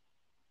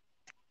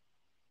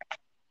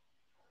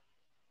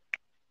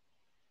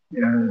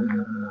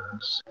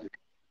 Yes.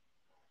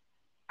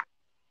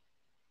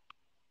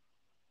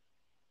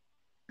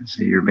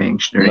 See, you're being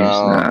stream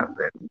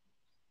sniped.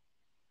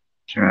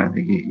 Trying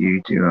to get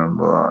you to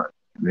unblock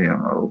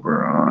them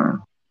over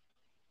on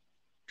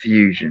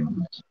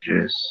Fusion.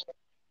 Just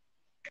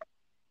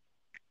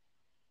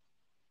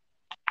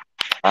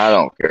I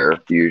don't care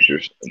if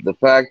Fusion. The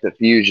fact that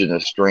Fusion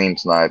is stream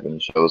sniping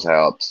shows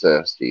how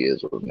obsessed he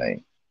is with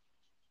me.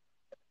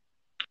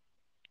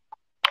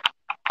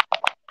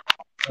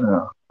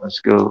 Let's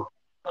go.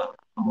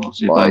 We'll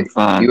see like, if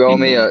I can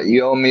find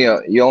you owe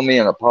me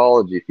an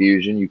apology,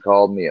 Fusion. You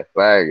called me a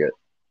faggot.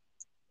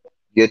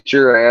 Get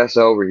your ass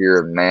over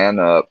here and man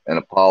up and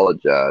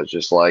apologize,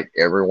 just like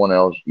everyone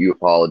else. You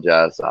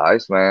apologize to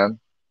Iceman.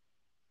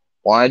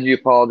 Why did you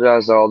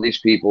apologize to all these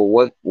people?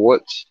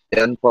 What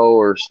info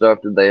or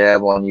stuff did they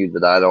have on you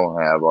that I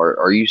don't have?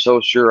 Are you so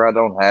sure I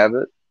don't have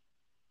it?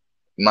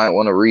 You might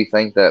want to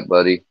rethink that,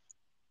 buddy.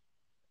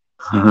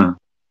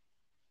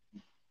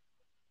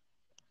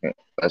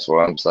 That's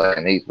what I'm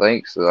saying. He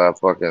thinks that I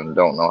fucking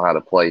don't know how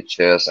to play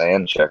chess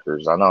and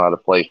checkers. I know how to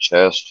play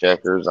chess,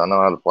 checkers. I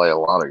know how to play a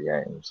lot of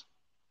games.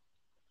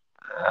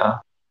 Yeah,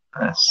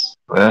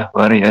 well,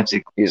 buddy.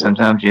 He's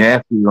Sometimes you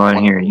have to go in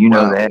when here. You when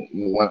know I,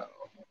 that.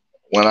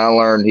 when I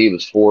learned he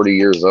was 40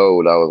 years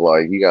old, I was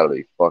like, you got to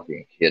be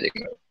fucking kidding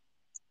me.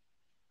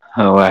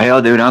 Oh well,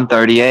 hell, dude, I'm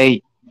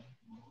 38.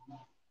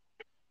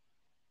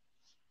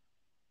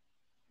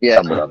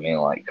 Yeah, but I mean,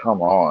 like,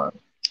 come on.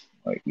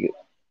 Like, you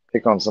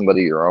pick on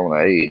somebody your own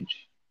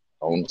age,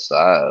 own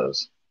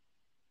size.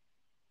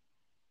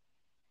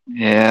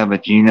 Yeah,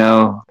 but you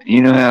know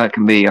how it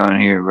can be on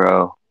here,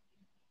 bro.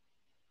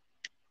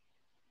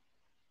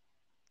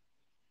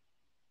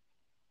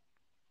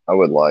 I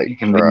would like It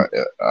can try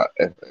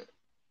be.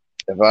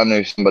 if I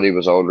knew somebody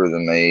was older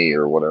than me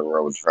or whatever,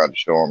 I would try to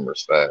show them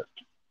respect.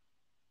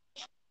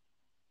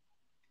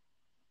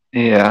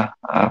 Yeah,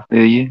 I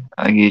feel you.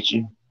 I get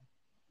you.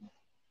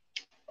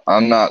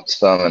 I'm not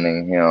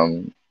summoning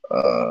him,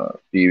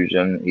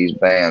 Fusion. He's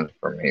banned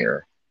from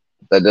here.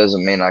 That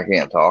doesn't mean I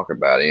can't talk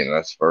about him.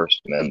 That's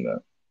First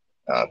Amendment.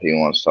 If he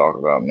wants to talk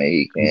about me,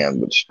 he can.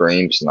 But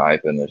stream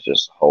sniping is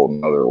just a whole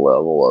nother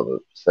level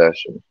of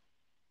obsession.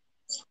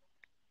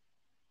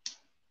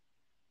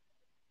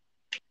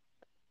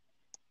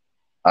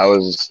 I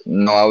was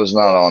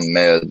not on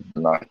med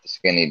the night the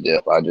skinny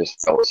dip. I just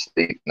fell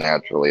asleep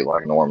naturally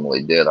like I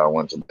normally did. I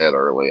went to bed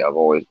early. I've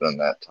always been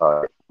that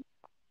type.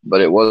 But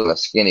it wasn't a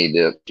skinny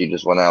dip. She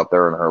just went out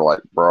there in her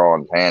like bra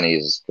and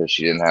panties because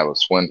she didn't have a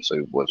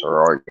swimsuit was her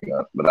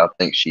argument. But I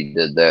think she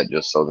did that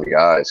just so the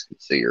guys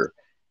could see her.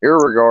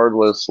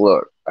 Irregardless,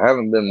 look, I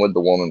haven't been with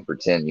the woman for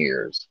 10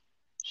 years.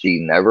 She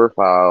never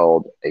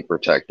filed a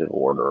protective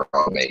order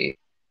on me.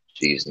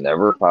 She's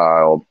never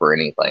filed for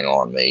anything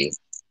on me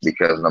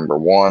because number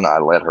one, I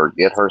let her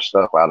get her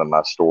stuff out of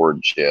my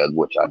storage shed,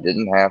 which I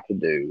didn't have to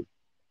do.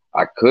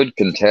 I could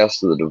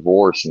contest the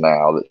divorce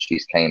now that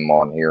she's came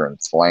on here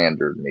and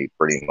slandered me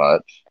pretty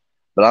much,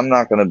 but I'm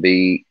not going to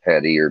be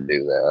petty or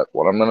do that.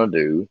 What I'm going to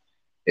do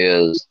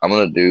is I'm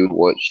going to do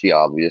what she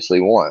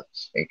obviously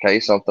wants. In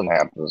case something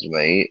happens to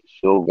me,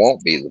 she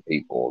won't be the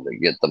people that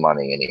get the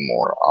money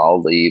anymore.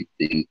 I'll leave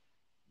the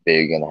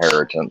big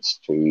inheritance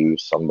to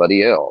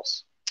somebody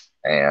else,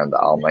 and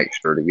I'll make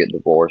sure to get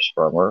divorced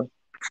from her,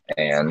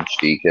 and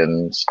she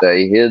can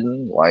stay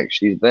hidden like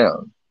she's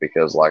been.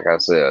 Because, like I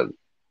said,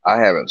 I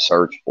haven't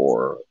searched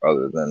for her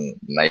other than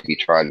maybe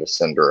tried to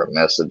send her a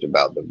message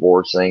about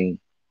divorcing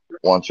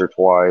once or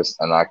twice,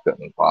 and I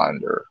couldn't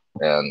find her.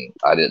 And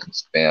I didn't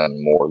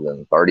spend more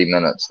than 30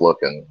 minutes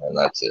looking, and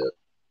that's it.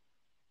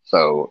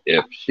 So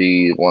if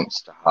she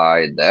wants to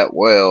hide that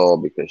well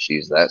because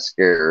she's that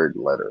scared,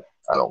 let her.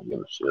 I don't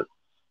give a shit.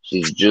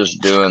 She's just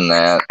doing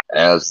that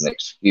as an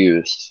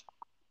excuse.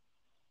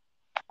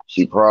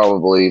 She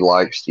probably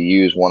likes to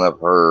use one of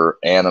her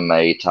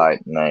anime type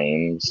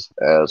names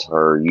as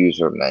her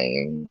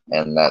username,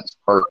 and that's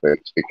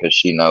perfect because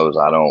she knows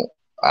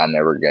I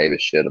never gave a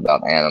shit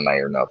about anime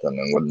or nothing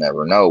and would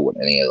never know what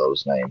any of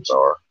those names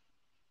are.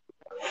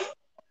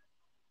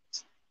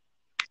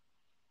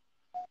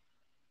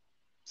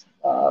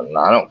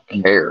 I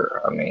don't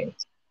care. I mean,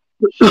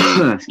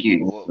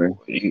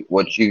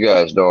 what you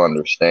guys don't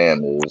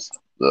understand is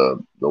the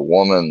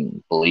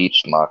woman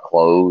bleached my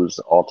clothes,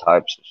 all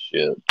types of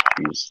shit.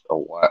 She's a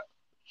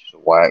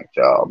whack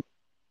job.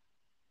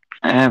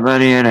 Yeah,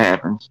 buddy, it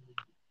happens.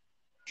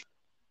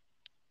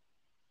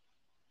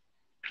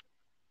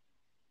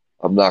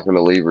 I'm not going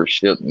to leave her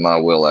shit in my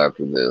will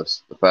after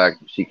this. The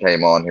fact that she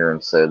came on here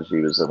and said she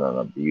was in an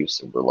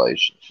abusive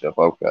relationship.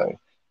 Okay.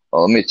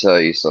 Well, let me tell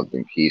you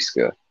something,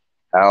 Kiska.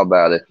 How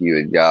about if you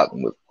had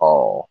gotten with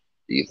Paul?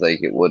 Do you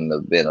think it wouldn't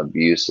have been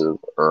abusive?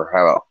 Or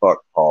how about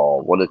fuck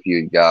Paul? What if you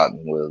had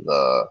gotten with,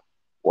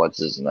 what's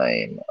his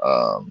name?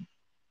 Uh,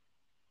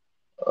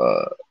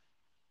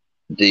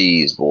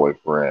 Dee's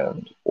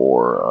boyfriend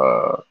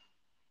or,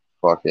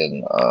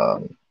 fucking,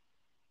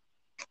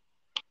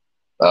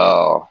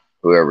 oh,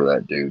 whoever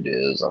that dude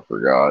is, I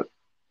forgot.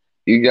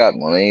 You got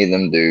one of any of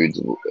them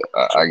dudes,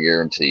 I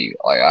guarantee you.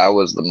 Like I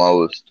was the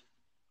most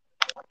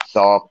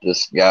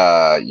softest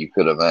guy you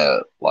could have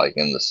met, like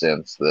in the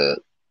sense that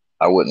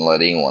I wouldn't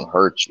let anyone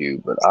hurt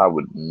you, but I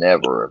would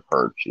never have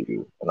hurt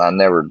you, and I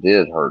never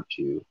did hurt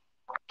you,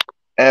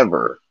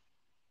 ever.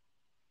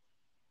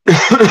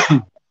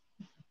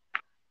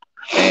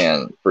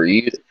 And for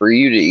you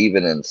to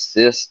even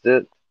insist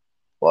it,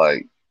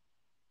 like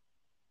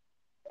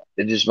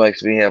it just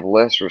makes me have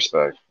less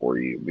respect for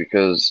you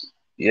because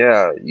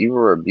yeah, you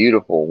were a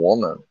beautiful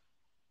woman.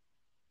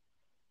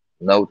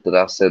 Note that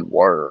I said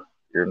were.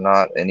 You're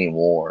not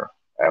anymore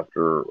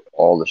after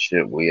all the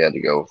shit we had to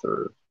go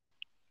through.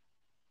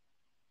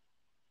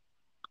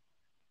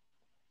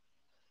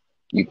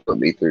 You put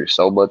me through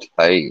so much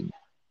pain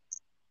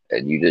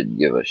and you didn't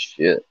give a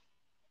shit.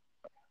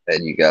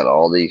 And you got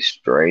all these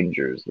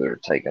strangers that are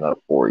taking up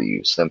for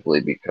you simply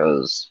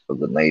because of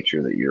the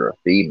nature that you're a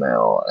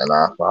female. And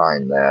I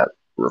find that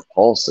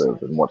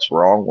repulsive. And what's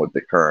wrong with the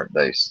current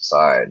day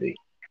society?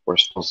 We're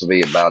supposed to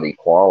be about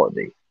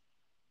equality.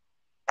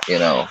 You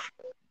know,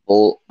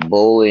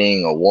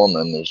 bullying a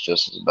woman is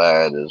just as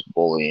bad as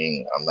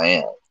bullying a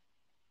man.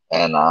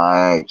 And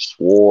I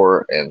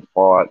swore and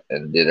fought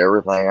and did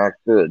everything I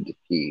could to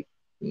keep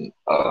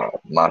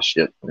my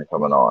shit from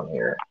coming on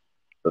here.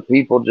 But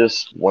people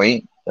just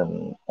winked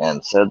and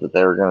said that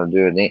they were going to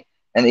do it.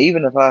 And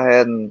even if I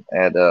hadn't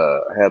had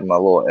my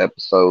little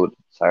episode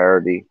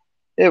Saturday,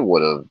 it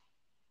would have,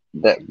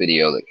 that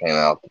video that came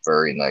out the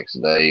very next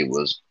day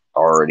was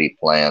already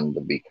planned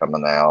to be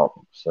coming out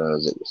as soon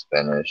as it was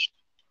finished.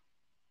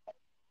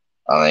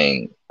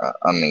 I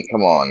mean,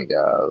 come on,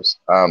 guys.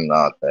 I'm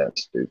not that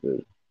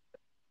stupid.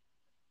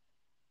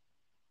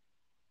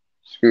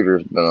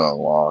 Scooter's been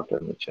unlocked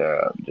in the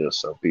chat,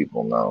 just so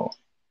people know.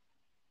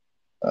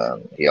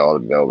 He ought to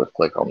be able to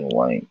click on the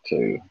link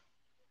too.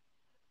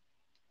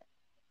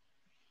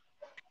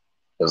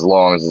 As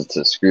long as it's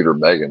a Scooter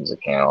Beggins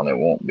account, it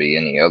won't be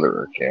any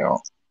other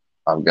account.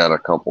 I've got a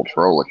couple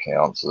troll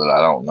accounts that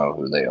I don't know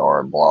who they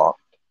are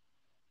blocked,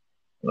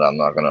 but I'm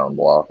not going to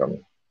unblock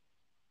them.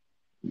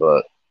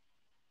 But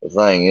the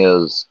thing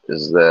is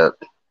that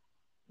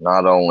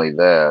not only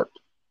that,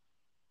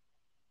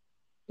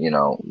 you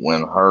know,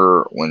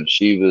 when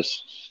she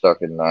was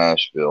stuck in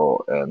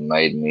Nashville and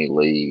made me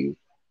leave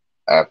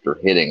after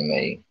hitting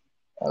me,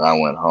 and I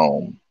went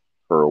home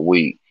for a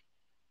week,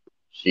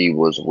 she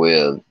was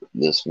with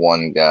this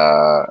one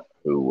guy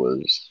who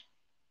was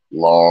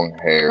long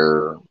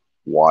hair,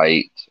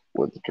 white,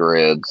 with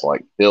dreads,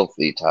 like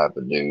filthy type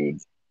of dude.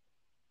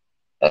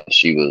 And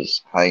she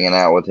was hanging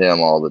out with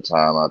him all the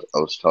time. I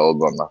was told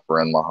by my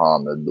friend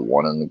Muhammad, the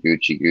one in the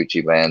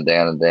Gucci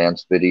bandana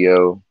dance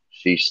video,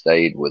 she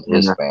stayed with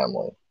his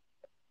family.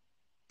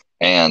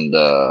 And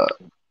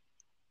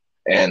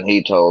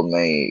he told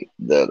me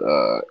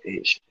that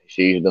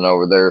she's been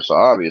over there, so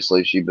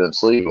obviously she's been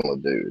sleeping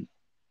with dude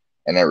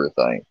and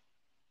everything.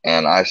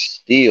 And I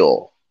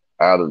still,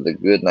 out of the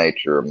good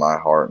nature of my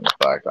heart and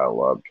the fact I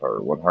loved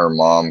her, when her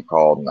mom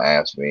called and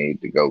asked me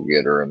to go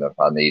get her and if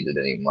I needed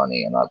any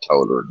money, and I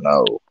told her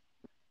no,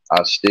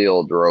 I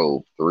still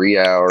drove 3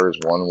 hours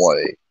one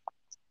way,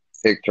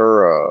 picked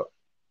her up,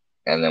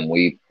 and then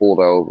we pulled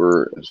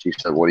over, and she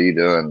said, "What are you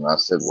doing?" And I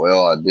said,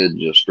 "Well, I did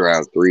just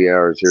drive 3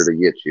 hours here to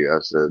get you." I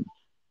said,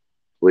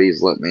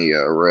 "Please let me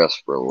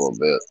rest for a little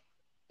bit."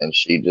 And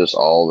she just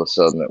all of a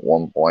sudden at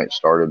one point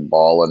started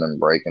bawling and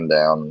breaking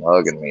down and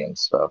hugging me and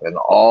stuff. And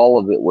all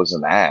of it was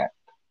an act.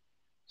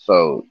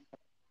 So,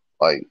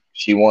 like,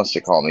 she wants to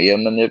call me a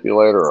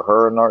manipulator or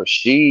her a narcissist.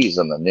 She's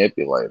a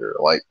manipulator.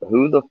 Like,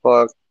 who the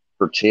fuck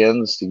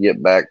pretends to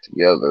get back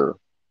together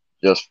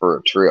just for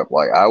a trip?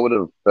 Like, I would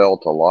have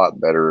felt a lot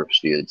better if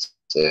she had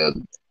said,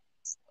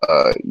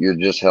 "You're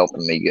just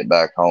helping me get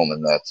back home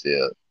and that's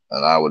it."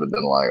 And I would have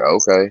been like,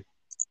 okay.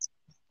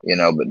 You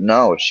know, but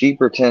no, she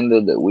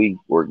pretended that we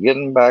were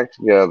getting back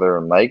together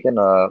and making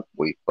up.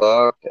 We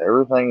fucked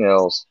everything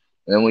else.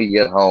 And then we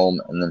get home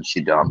and then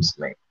she dumps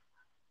me.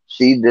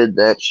 She did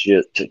that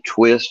shit to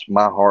twist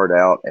my heart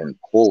out and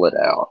pull it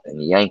out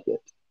and yank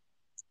it.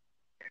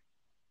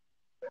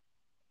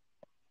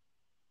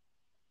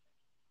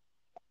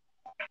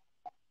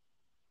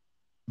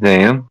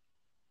 Damn.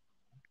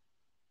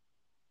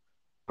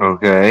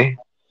 Okay.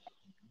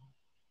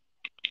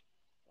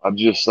 I'm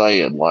just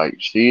saying, like,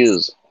 she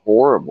is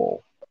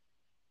horrible.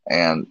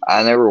 And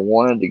I never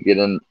wanted to get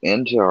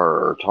into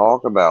her or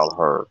talk about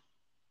her.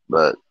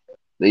 But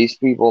these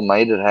people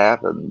made it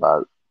happen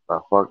by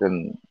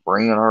fucking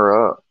bringing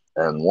her up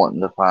and wanting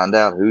to find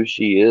out who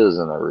she is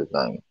and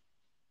everything.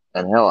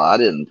 And hell, I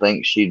didn't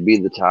think she'd be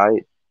the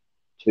type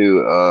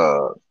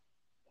to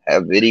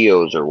have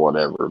videos or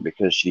whatever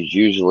because she's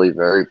usually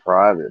very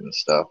private and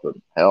stuff. But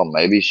hell,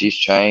 maybe she's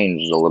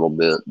changed a little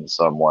bit in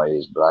some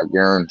ways, but I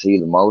guarantee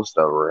the most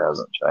of her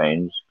hasn't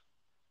changed.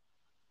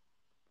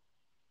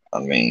 I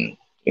mean,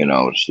 you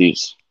know,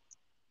 she's,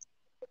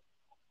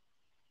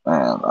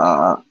 man,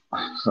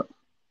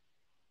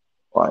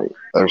 like,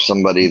 there's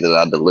somebody that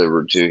I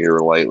delivered to here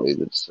lately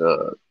that's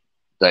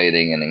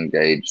dating and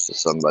engaged to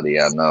somebody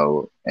I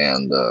know,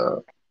 and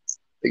the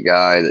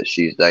guy that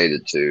she's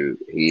dated to,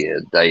 he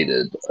had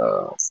dated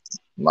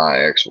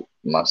my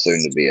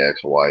soon-to-be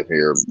ex-wife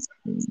here,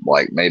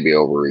 like maybe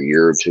over a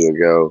year or two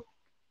ago,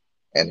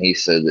 and he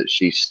said that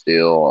she's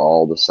still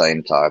all the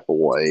same type of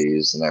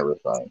ways and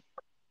everything.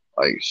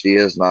 Like, she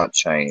has not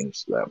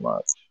changed that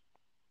much.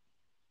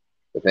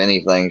 If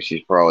anything,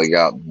 she's probably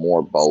gotten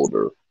more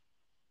bolder.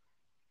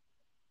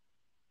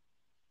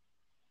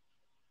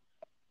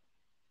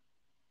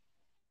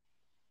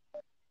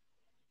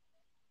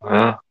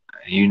 Well,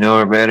 you know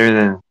her better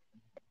than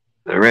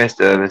the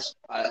rest of us.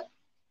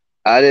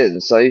 I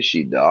didn't say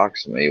she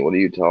doxed me. What are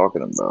you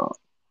talking about?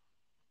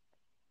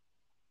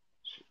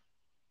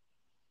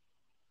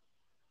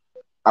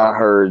 I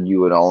heard you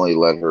would only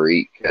let her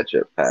eat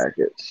ketchup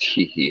packets.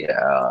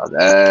 Yeah,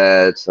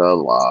 that's a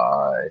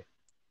lie.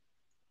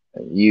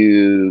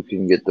 You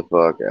can get the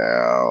fuck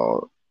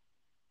out.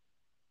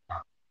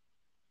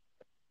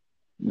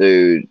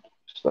 Dude,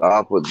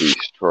 stop with these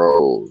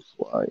trolls.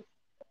 Like,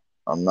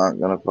 I'm not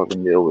gonna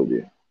fucking deal with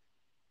you.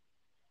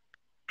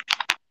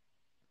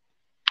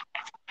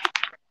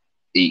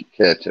 eat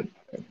ketchup.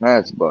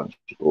 That's a bunch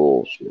of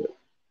bullshit.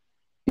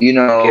 You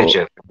know,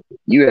 Ketchup.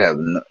 you have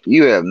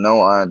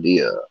no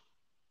idea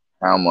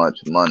how much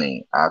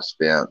money I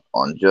spent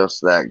on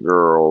just that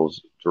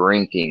girl's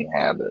drinking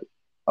habit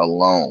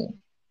alone,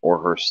 or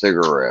her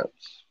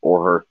cigarettes,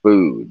 or her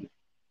food,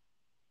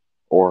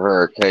 or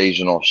her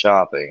occasional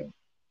shopping.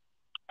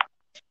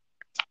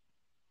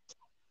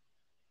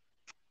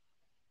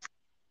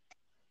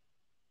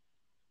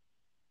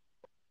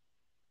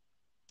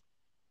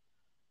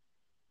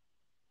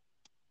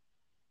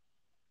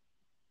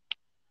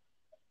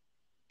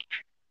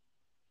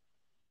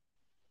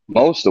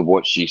 Most of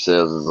what she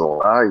says is a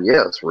lie.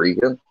 Yes,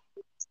 Regan.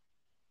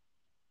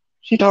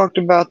 She talked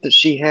about that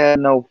she had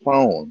no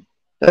phone.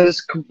 That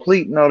is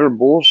complete and utter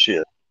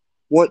bullshit.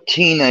 What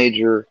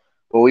teenager?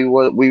 Well,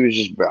 we was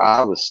just.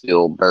 I was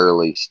still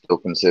barely still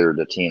considered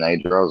a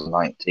teenager. I was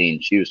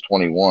 19. She was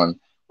 21.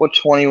 What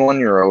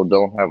 21-year-old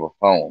don't have a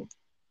phone?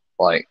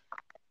 Like,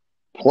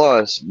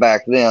 plus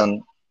back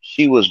then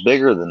she was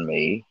bigger than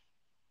me.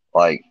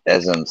 Like,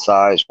 as in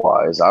size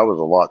wise, I was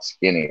a lot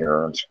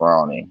skinnier and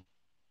scrawny,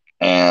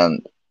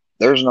 and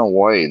there's no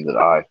way that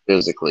I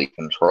physically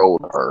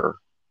controlled her,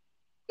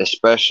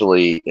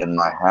 especially in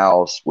my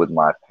house with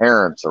my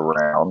parents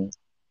around.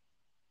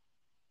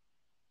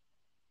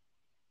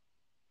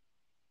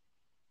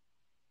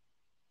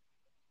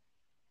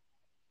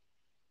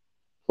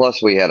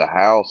 Plus, we had a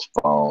house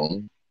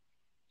phone.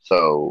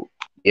 So,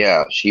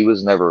 yeah, she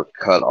was never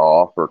cut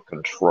off or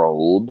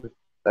controlled.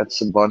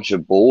 That's a bunch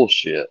of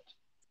bullshit.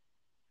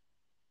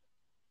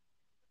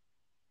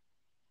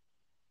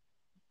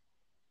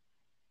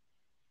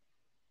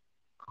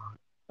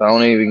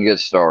 Don't even get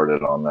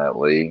started on that,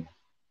 Lee.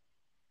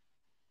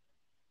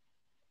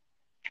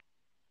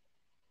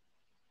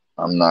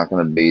 I'm not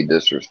going to be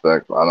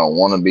disrespectful. I don't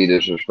want to be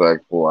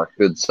disrespectful. I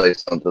could say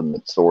something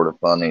that's sort of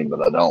funny,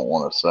 but I don't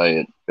want to say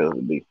it because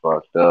it'd be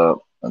fucked up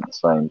at the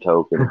same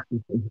token.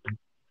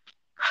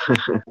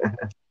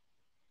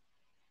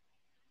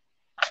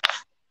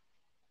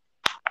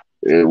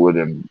 It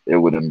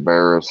would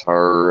embarrass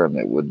her and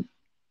it would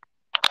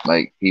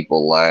make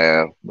people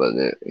laugh, but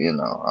I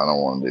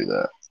don't want to do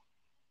that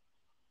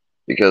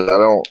because I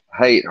don't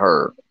hate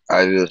her.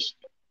 I just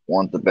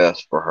want the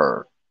best for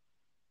her.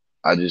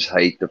 I just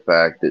hate the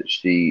fact that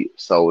she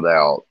sold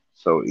out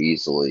so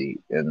easily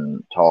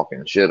in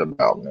talking shit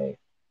about me.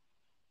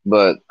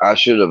 But I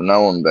should have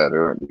known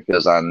better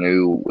because I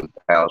knew with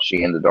how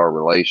she ended our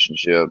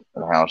relationship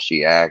and how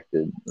she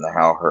acted and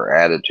how her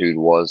attitude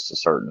was to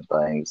certain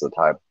things, the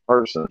type of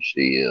person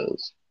she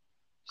is.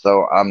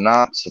 So I'm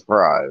not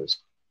surprised.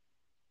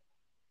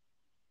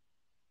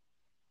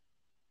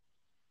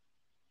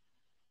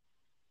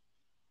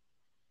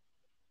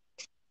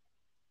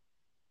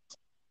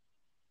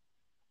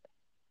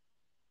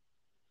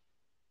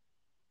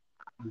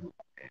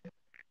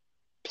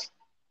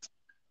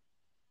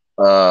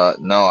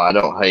 No, I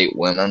don't hate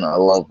women. I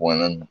love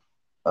women.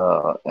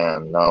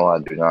 And no, I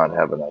do not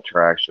have an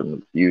attraction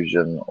with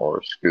Fusion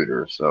or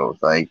Scooter. So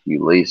thank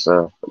you,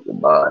 Lisa.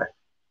 Goodbye.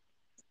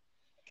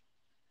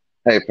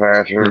 Hey,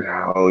 Patrick,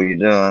 how are you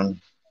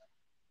doing?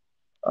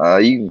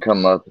 You can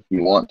come up if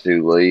you want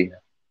to, Lee.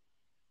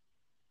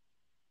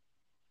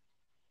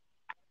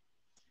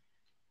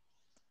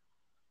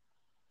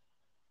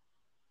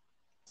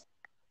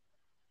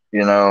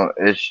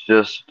 It's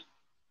just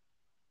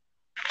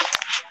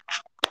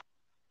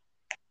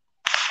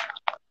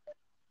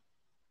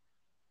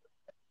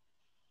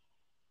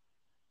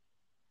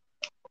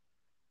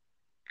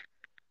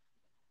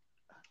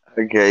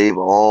I gave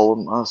all of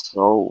my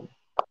soul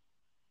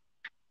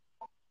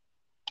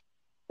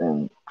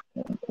and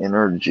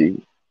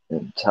energy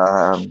and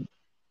time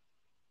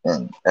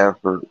and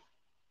effort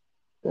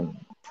and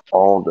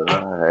all that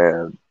I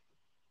had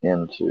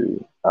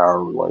into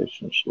our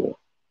relationship.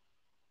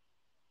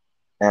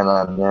 And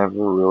I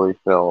never really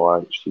felt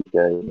like she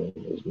gave me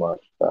as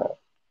much back.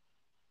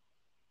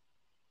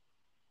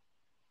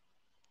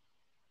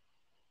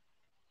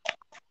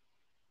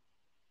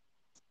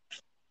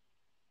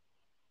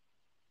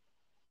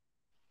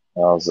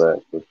 How's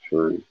that for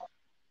true?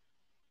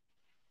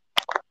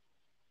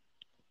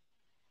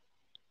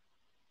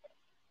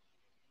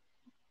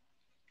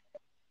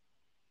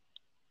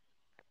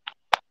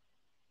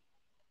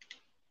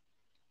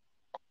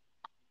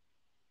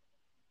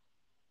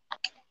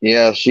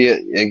 Yeah, she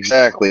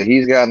exactly.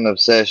 He's got an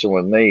obsession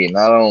with me.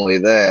 Not only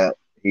that,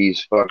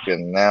 he's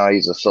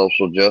a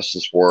social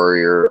justice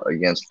warrior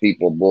against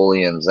people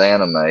bullying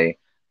anime.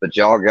 But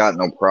y'all got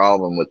no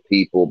problem with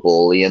people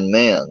bullying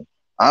men.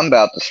 I'm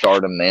about to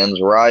start a men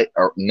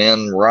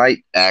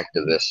right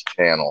activist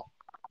channel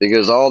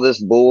because all this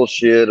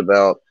bullshit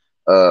about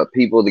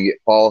people that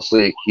get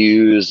falsely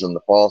accused and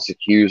the false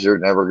accuser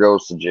never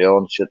goes to jail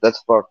and shit.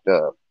 That's fucked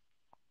up.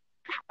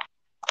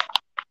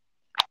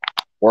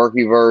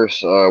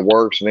 Workyverse,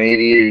 Works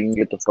Media, you can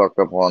get the fuck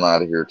up on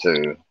out of here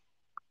too.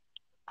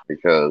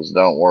 Because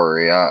don't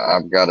worry,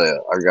 I got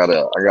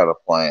a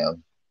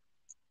plan.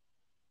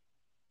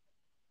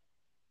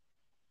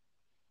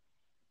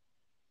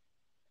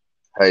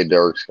 Hey,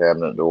 Dirk's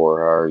Cabinet Door,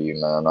 how are you,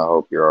 man? I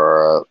hope you're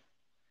all right.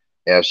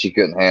 Yeah, she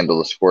couldn't handle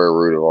the square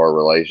root of our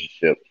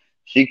relationship.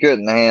 She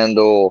couldn't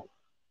handle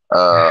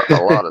a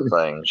lot of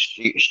things.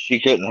 She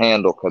couldn't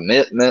handle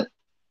commitment.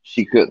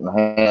 She couldn't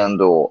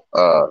handle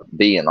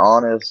being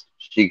honest.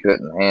 She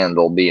couldn't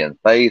handle being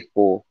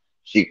faithful.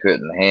 She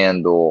couldn't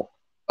handle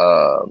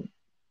uh,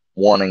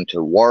 wanting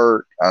to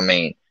work. I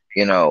mean,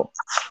 you know,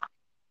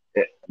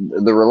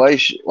 the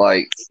relation,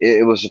 like,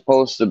 it was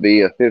supposed to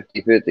be a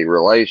 50-50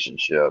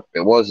 relationship.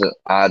 It wasn't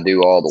I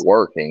do all the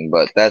working,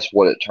 but that's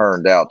what it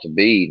turned out to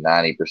be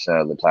 90%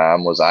 of the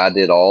time was I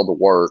did all the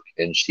work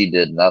and she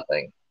did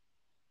nothing.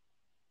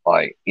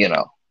 Like,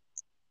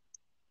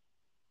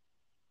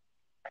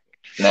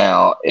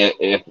 now,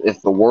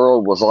 if the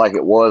world was like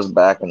it was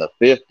back in the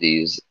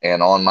 50s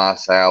and on my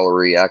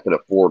salary I could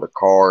afford a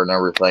car and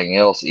everything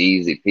else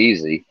easy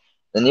peasy,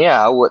 then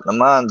yeah, I wouldn't have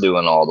mind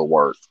doing all the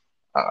work.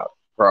 Uh,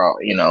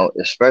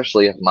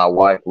 especially if my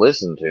wife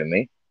listened to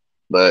me.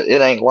 But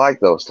it ain't like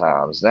those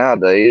times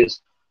nowadays.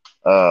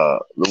 The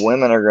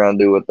women are going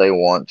to do what they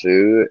want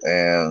to,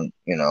 and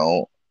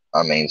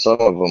I mean, some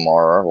of them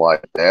are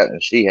like that,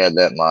 and she had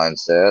that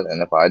mindset.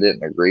 And if I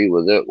didn't agree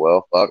with it,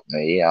 well, fuck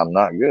me, I'm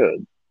not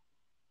good.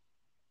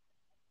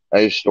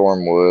 Hey,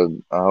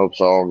 Stormwood, I hope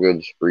it's all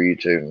good for you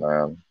too,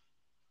 man.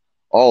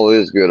 All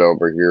is good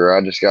over here.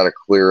 I just got to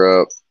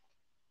clear up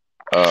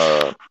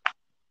uh,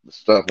 the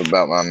stuff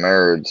about my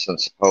marriage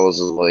since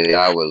supposedly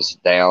I was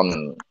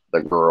down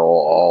the girl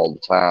all the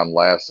time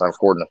last time,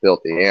 according to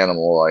Filthy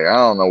Animal. Like, I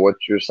don't know what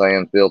you're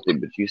saying, Filthy,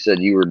 but you said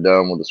you were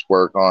done with the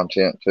square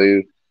content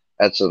too.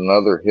 That's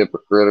another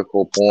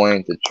hypocritical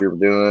point that you're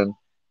doing.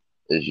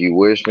 Is you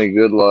wish me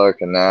good luck,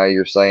 and now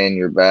you're saying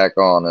you're back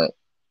on it,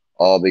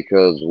 all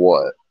because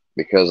what?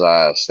 Because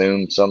I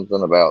assumed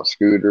something about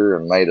Scooter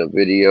and made a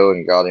video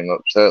and got him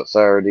upset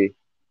Saturday.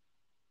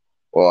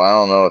 Well, I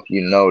don't know if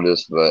you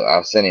noticed, but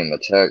I sent him a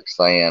text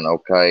saying,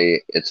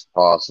 okay, it's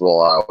possible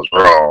I was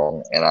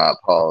wrong and I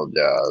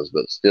apologize,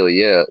 but still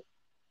yet,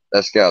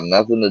 that's got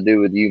nothing to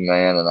do with you,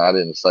 man, and I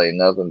didn't say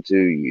nothing to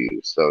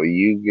you. So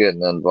you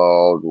getting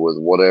involved with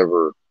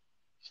whatever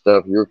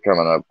stuff you're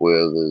coming up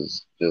with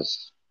is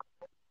just,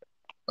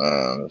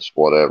 it's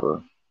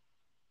whatever.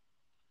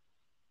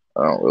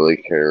 I don't really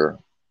care.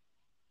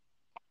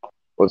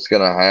 What's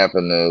going to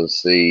happen is,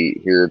 see,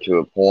 here to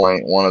a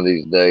point, one of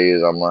these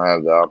days, I'm going to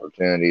have the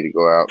opportunity to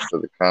go out to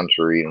the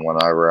country, and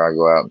whenever I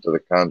go out into the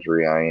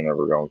country, I ain't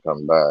ever going to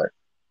come back.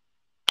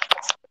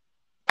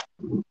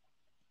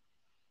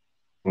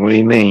 What do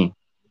you mean?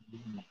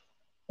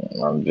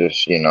 I'm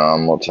just,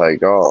 I'm going to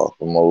take off.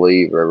 I'm going to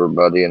leave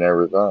everybody and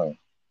everything.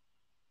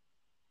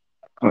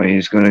 Are you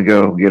just going to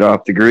go get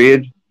off the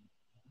grid?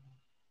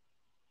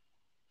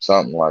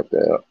 Something like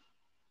that.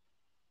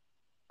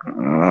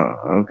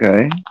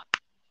 Okay.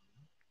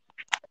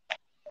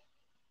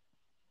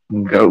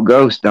 Go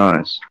ghost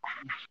on us.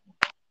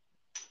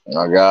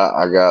 I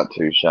got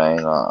to,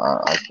 Shane.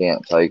 I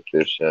can't take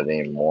this shit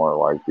anymore.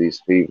 Like,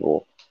 these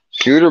people.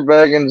 Scooter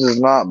Beggins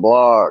is not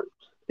blocked.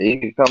 He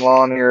can come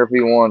on here if he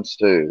wants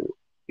to.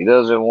 He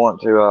doesn't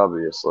want to,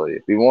 obviously.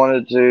 If he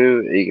wanted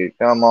to, he could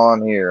come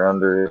on here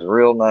under his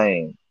real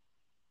name.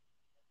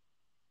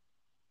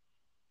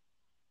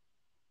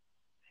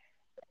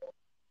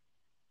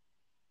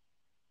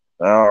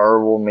 Now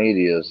Herbal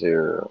Media's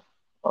here.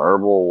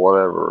 Herbal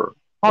whatever.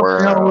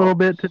 Popping out a little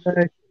bit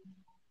today.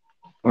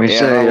 We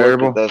say I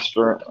Herbal. looked at that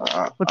stream.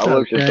 What's I up,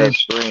 looked at that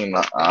stream.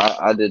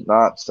 I did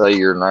not say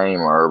your name,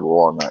 Herbal,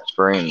 on that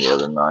stream the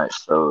other night,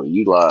 so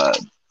you lied.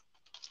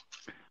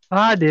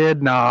 I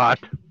did not.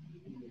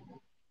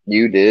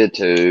 You did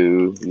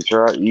too.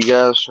 You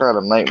guys try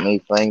to make me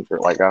think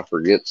that like I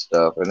forget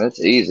stuff, and it's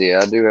easy.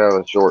 I do have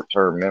a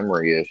short-term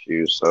memory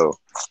issue, so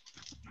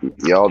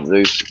y'all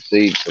do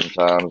succeed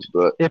sometimes.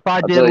 But If I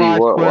I did tell you lie,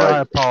 what, swear, I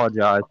like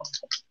apologize.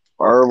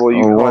 Herbal,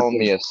 you Oh, what calling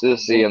me a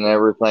sissy and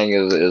everything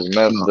is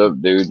messed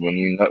up, dude.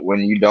 When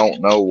you don't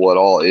know what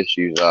all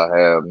issues I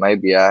have,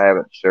 maybe I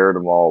haven't shared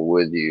them all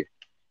with you.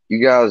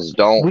 You guys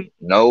don't We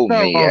know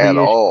know me all at the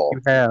issues all.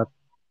 you have.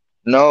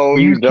 No,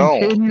 You you don't.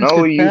 continue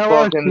No, to you tell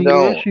us fucking the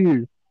don't.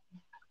 issues.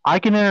 I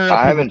can interrupt I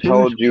people haven't too,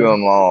 told you square.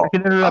 them all. I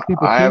can interrupt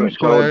people I too, haven't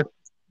square.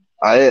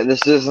 told.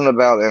 This isn't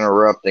about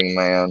interrupting,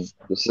 man.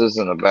 This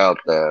isn't about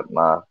that.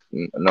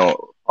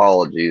 No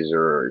apologies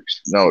or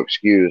no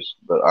excuse,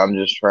 but I'm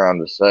just trying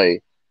to say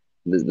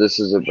that this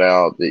is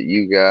about that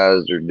you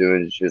guys are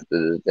doing shit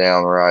that is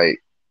downright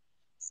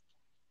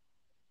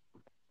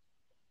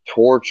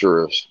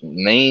torturous,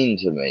 mean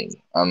to me.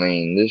 I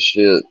mean, this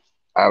shit.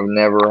 I've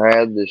never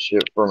had this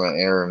shit from an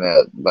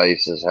internet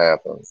basis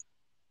happen.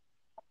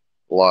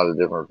 A lot of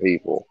different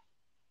people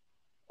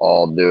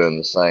all doing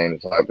the same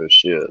type of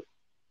shit.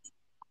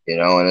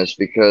 And it's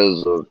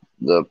because of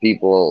the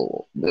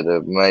people that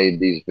have made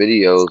these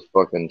videos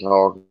fucking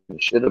talking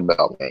shit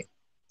about me.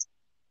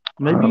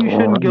 Maybe you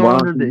shouldn't go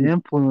under the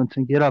influence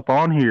and get up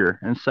on here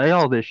and say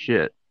all this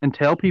shit and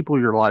tell people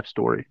your life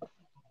story.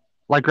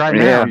 Like right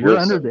now, you're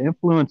under the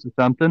influence of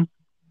something.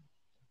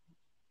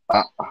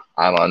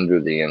 I'm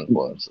under the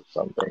influence of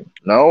something.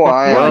 No, Fuck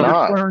I yeah, am Well, you're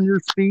not. slurring your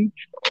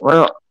speech.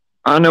 Well,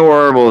 I know what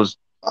Herbals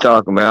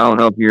talking about. I don't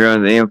know if you're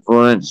under the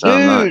influence.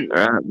 I'm not, Dude,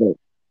 right? But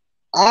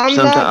I'm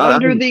not sometimes,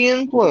 under the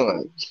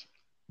influence.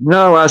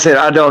 no, I said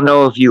I don't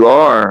know if you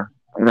are.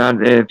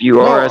 And if you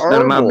are, No, that's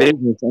none of my herbal.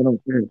 business. I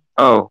don't care.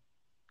 Oh,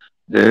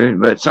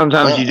 dude, but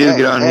sometimes you do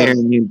get on here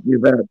and you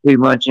give out too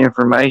much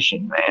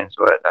information, man. Is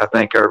what I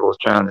think Herbals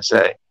trying to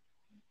say.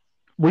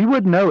 We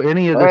wouldn't know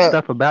any of this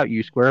stuff about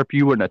you, Square, if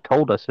you wouldn't have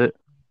told us it.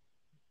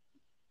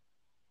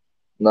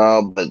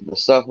 No, but the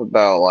stuff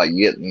about like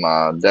getting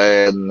my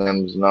dad and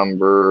them's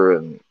number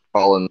and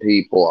calling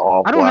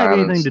people I don't have offline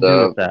and anything to do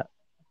with stuff. that.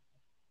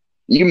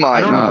 You I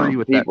might don't not. agree The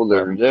with people that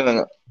that. are doing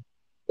it,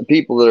 the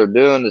people that are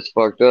doing it's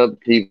fucked up. The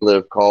people that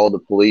have called the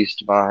police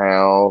to my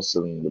house,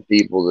 and the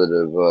people that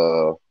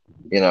have,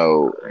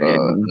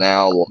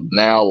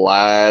 now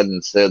lied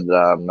and said that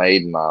I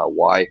made my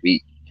wife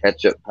eat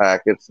ketchup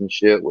packets and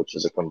shit, which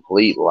is a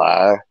complete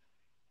lie.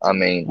 I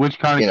mean, Which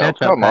kind of ketchup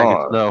come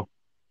packets, on. though?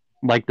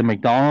 Like the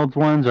McDonald's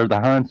ones or the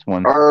Hunt's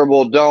ones?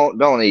 Herbal,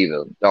 don't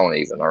even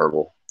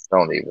herbal.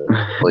 Don't even,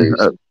 please.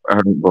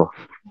 Herbal.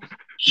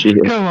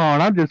 Shit. Come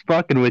on, I'm just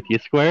fucking with you,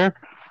 Square.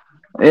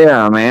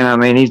 Yeah, man. I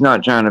mean, he's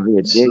not trying to be a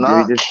It's dick.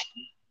 not He's just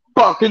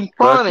fucking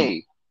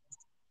funny.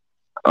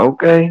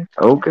 okay.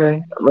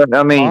 But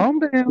I mean,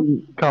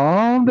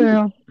 Calm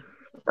down.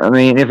 I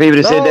mean, if he would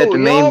have said that No, to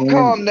me, y'all man,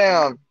 calm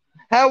down.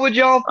 How would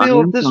y'all I feel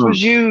if am this calm.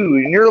 was you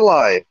in your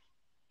life?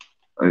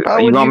 How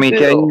You would want you me to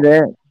tell you feel?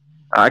 that?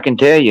 I can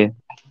tell you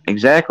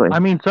exactly. I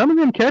mean, some of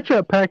them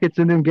ketchup packets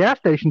in them gas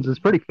stations is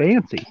pretty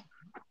fancy.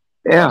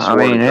 Yeah, I I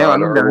swear mean, to hell,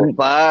 God, I've done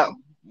herbal. it.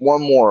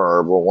 One more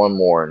herbal, one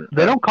more.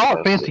 They don't call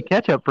it that's fancy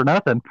ketchup for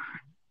nothing.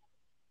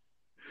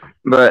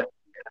 But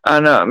I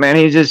know, man.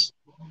 He's just,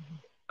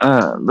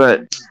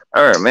 but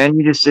all right, man.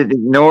 You just sit,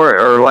 ignore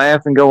it, or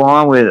laugh and go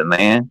on with it,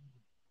 man.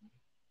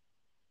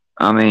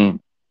 I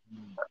mean,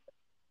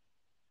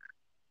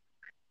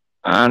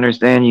 I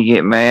understand you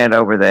get mad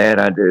over that.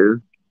 I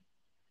do.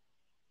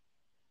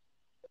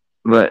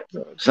 But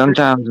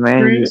sometimes,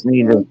 man, you just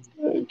need to.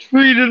 I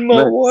treated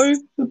my wife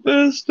the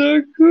best I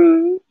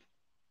could.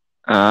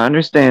 I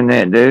understand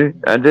that,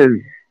 dude. I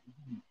do.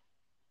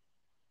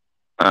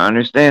 I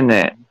understand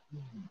that.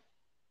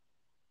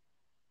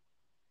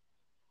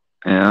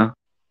 Yeah.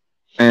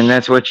 And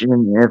that's what if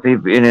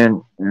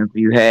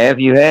you have,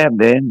 you have.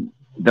 Then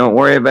don't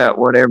worry about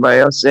what everybody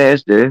else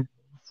says, dude.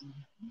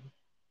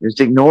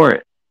 Just ignore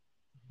it.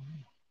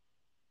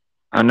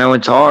 I know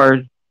it's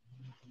hard.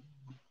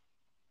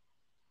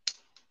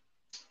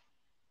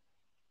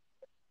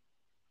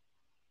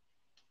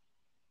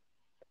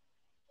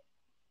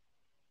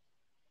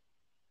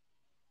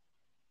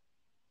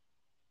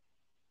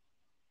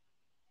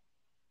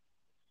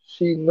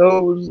 She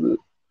knows that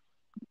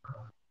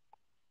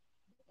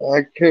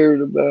I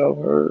cared about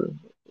her.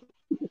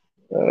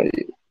 That's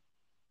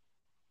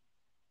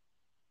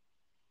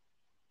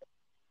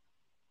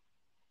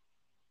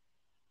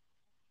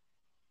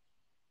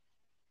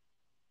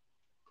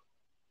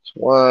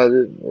why I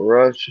didn't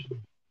rush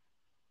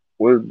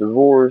with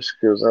divorce,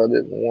 because I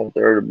didn't want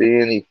there to be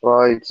any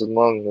fights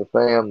among the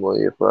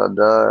family if I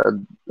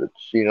died, that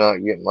she not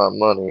get my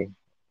money.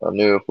 I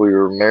knew if we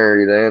were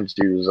married and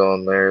she was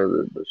on there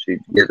that she'd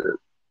get it.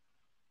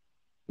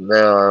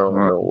 Now I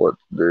don't know what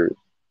to do.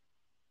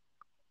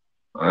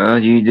 Well,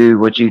 you do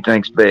what you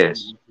think's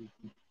best.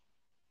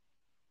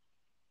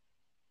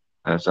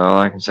 That's all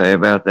I can say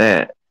about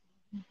that.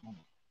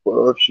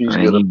 Well, if she's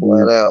gonna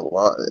flat out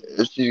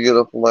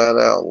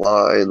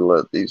lie and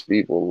let these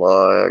people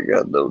lie, I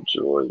got no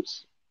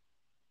choice.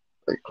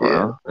 I can't.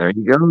 Well, there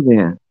you go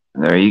then.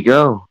 There you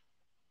go.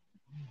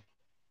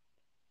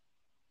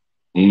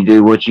 You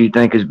do what you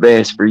think is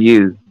best for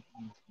you.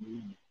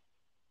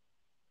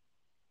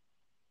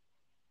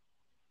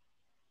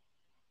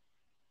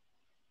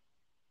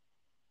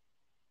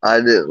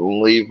 I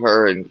didn't leave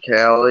her in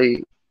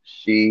Cali.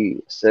 She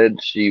said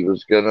she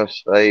was gonna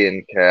stay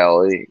in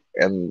Cali,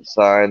 and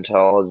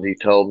Scientology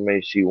told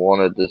me she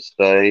wanted to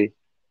stay,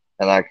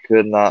 and I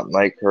could not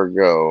make her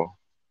go.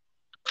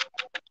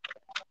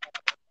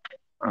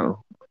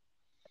 Oh.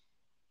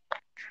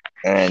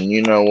 And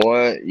you know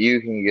what?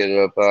 You can get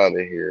up out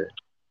of here.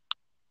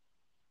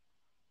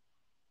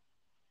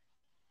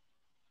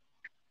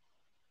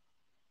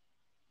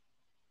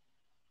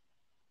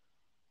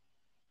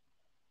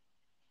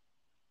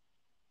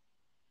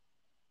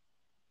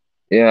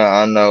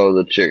 Yeah, I know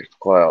the chick's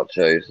clout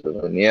chasing.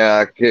 And yeah,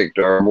 I kicked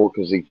Herbal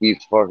because he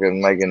keeps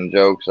fucking making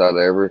jokes out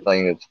of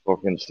everything that's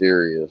fucking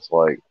serious.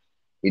 Like,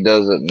 he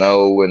doesn't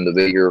know when to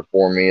be here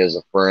for me as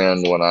a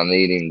friend when I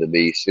need him to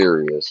be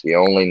serious. He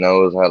only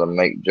knows how to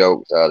make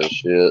jokes out of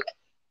shit.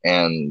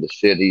 And the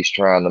shit he's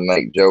trying to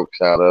make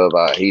jokes out of,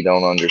 he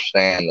don't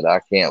understand that I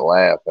can't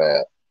laugh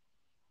at.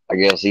 I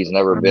guess he's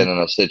never been in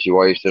a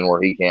situation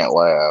where he can't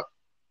laugh.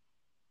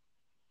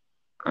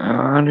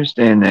 I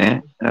understand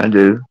that. I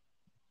do.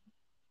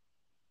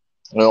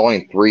 There's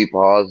only 3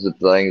 positive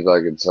things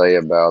I could say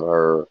about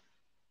her.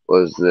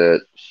 was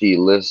that she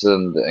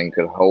listened and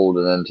could hold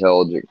an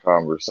intelligent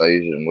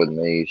conversation with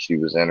me. She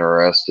was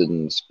interested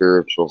in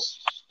spiritual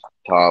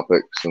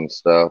topics and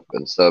stuff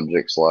and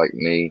subjects like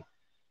me.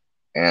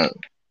 And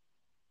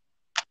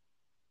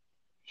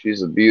she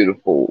was a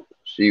beautiful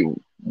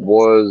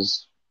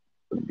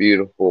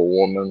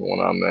woman when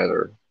I met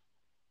her.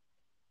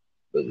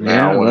 But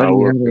now when I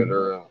look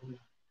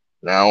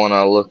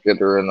at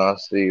her, and I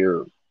see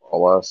her,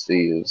 all I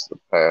see is the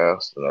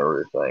past and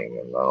everything,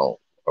 and I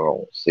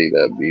don't see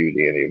that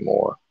beauty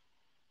anymore.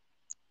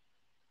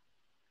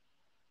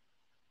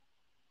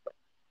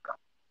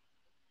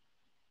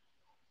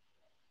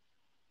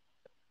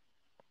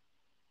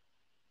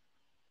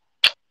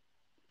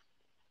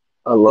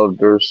 I loved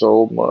her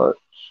so much.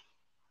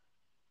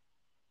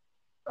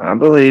 I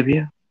believe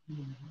you.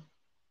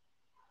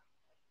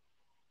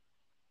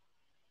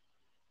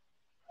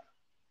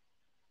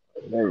 I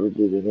never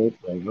did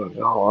anything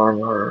to harm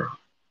her.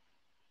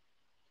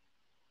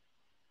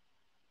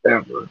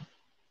 Ever.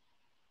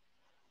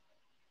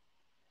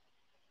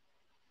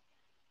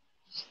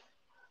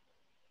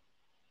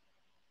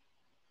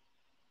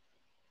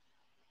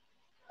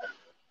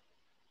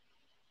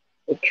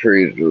 I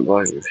treated her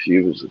like if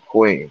she was a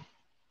queen.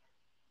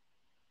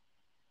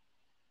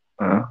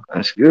 Well,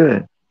 that's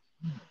good.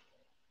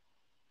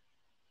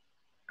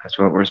 That's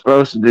what we're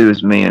supposed to do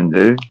as men,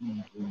 dude.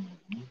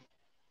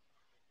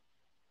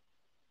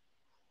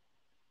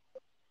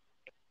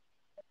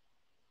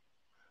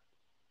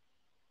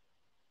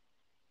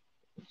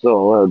 So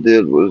all I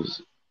did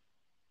was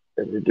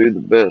to do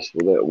the best for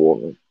that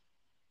woman.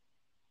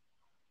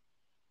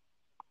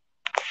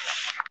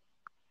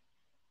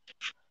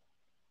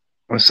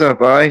 What's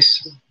up,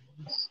 Ice?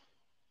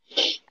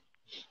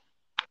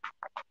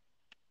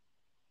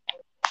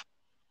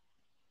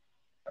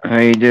 How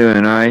you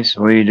doing, Ice?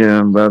 What you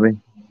doing, Bubby?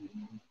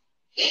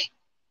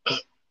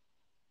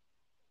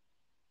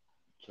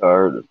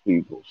 Tired of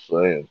people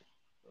saying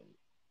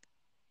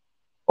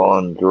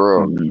on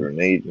drugs or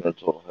need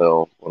mental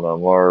health when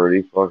I'm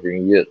already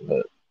fucking getting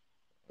it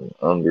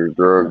under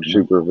drug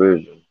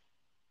supervision.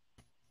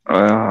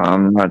 Well,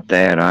 I'm not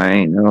that. I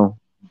ain't no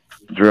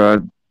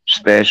drug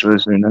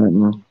specialist or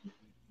nothing.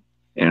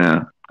 You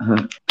know,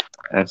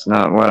 that's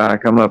not what I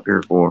come up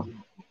here for.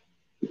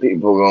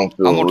 People gonna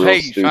feel I'm gonna real tell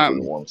you stupid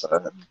something. once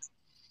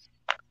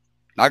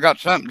I got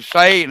something to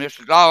say, and this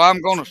is all I'm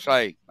gonna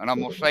say, and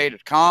I'm gonna say it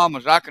as calm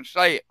as I can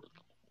say it.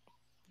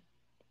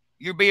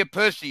 You be a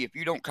pussy if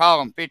you don't call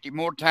them 50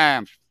 more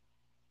times.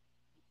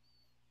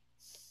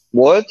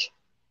 What?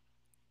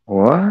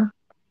 What?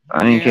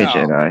 I didn't catch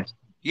that, Ice.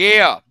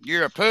 Yeah,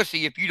 you're a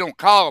pussy if you don't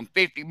call them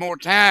 50 more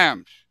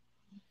times.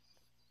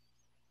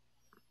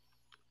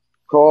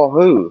 Call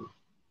who?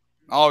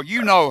 Oh,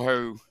 you know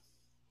who.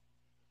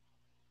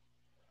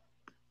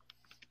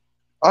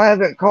 I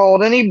haven't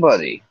called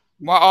anybody.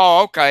 Well,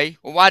 oh, okay.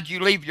 Well, why'd you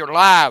leave your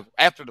live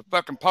after the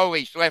fucking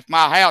police left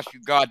my house,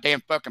 you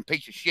goddamn fucking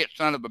piece of shit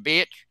son of a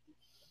bitch?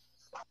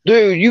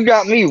 Dude, you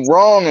got me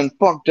wrong and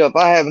fucked up.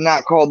 I have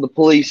not called the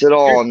police at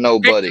all on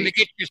nobody. To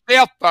get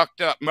yourself fucked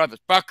up,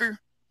 motherfucker.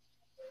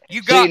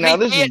 You got See, now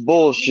this is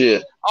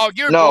bullshit. Oh,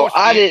 you're no, bullshit.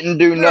 I didn't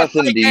do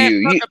nothing to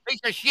you. You piece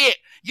of shit.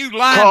 You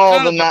lying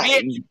son of a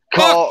bitch.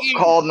 Call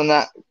the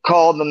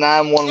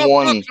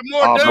 911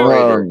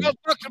 operator. Go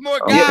fuck some more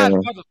guys,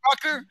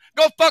 motherfucker.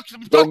 Go fuck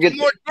some fucking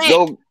more dick.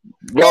 Go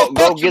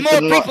get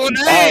some more people in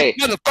the head,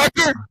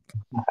 motherfucker.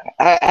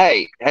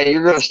 Hey,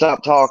 you're gonna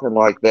stop talking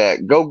like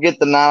that. Go get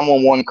the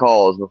 911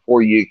 calls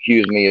before you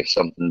accuse me of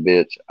something,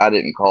 bitch. I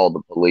didn't call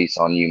the police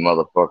on you,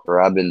 motherfucker.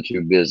 I've been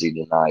too busy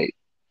tonight.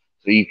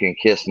 So you can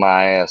kiss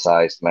my ass,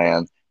 Ice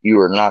Man.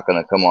 You are not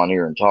gonna come on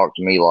here and talk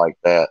to me like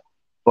that.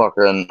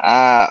 Fucker, and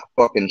I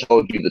fucking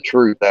told you the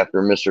truth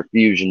after Mr.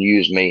 Fusion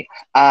used me.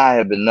 I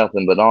have been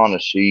nothing but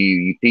honest to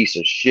you, you piece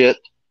of shit.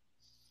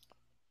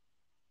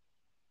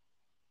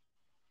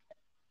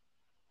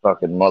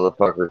 Fucking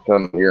motherfucker,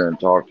 come here and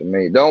talk to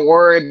me. Don't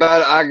worry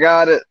about it. I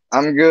got it.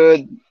 I'm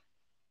good.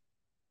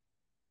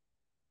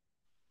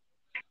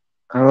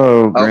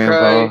 Hello,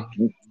 Grandpa.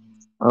 Okay.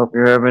 Hope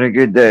you're having a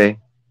good day.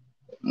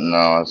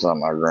 No, it's not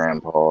my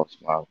grandpa. It's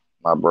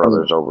my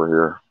brother's over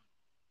here.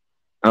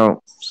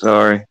 Oh,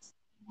 sorry.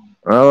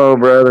 Hello,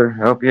 brother.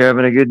 Hope you're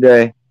having a good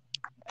day.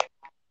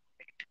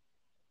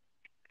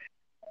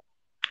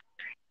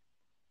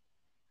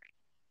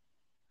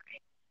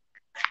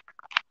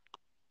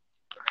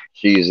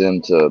 She's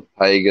into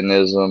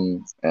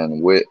paganism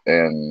and wit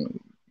and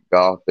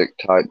gothic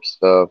type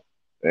stuff,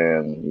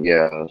 and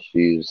yeah,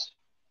 she's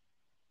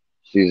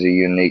a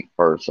unique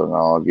person.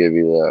 I'll give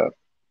you that.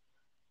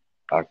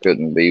 I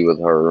couldn't be with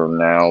her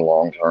now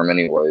long term,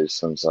 anyways,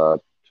 since I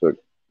took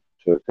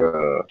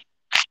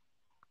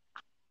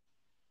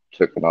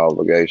an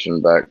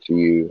obligation back to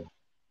you,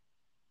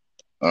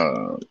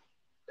 God,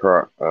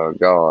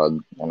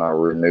 when I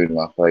renewed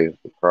my faith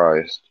with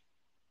Christ.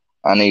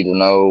 I need to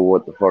know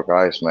what the fuck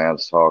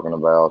Iceman's talking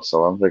about,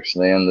 so I'm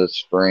fixing to end this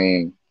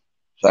stream.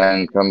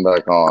 Shane, come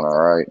back on,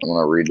 alright? I'm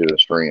going to redo the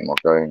stream,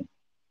 okay?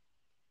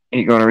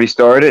 You going to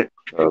restart it?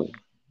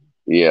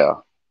 Yeah.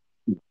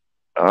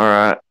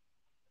 Alright.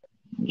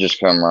 Just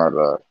come right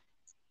back.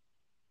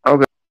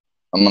 Okay.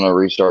 I'm gonna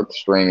restart the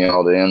stream,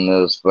 y'all, to end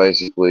this.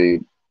 Basically,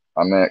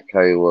 I met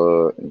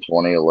Kayla in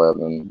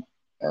 2011,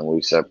 and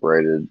we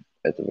separated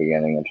at the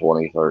beginning of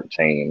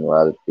 2013,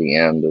 right at the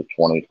end of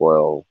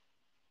 2012,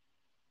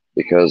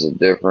 because of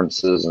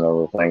differences and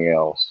everything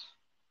else.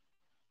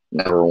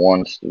 Never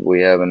once did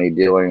we have any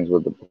dealings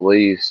with the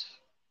police.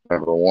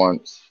 Never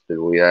once did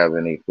we have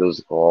any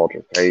physical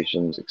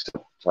altercations,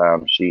 except the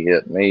time she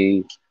hit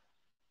me,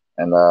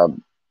 and I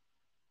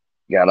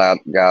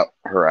got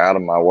her out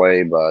of my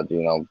way by,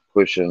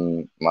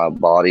 pushing my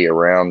body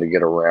around to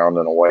get around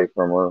and away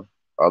from her.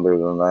 Other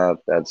than that,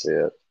 that's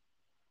it.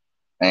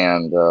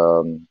 And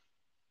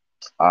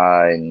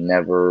I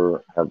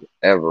never have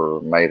ever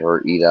made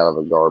her eat out of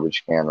a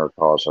garbage can or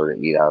caused her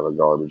to eat out of a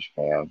garbage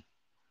can.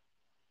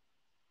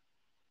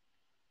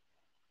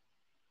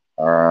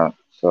 All right,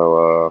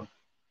 so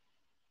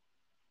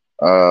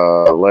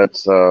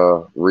let's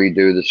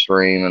redo the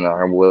stream, and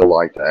I would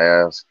like to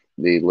ask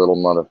the little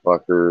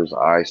motherfuckers,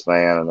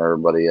 Iceman, and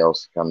everybody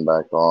else to come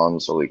back on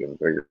so we can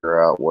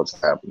figure out what's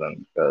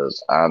happening,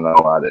 because I know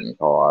I didn't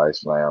call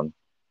Iceman,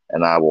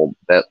 and I will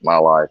bet my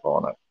life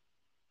on it.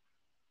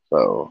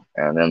 So,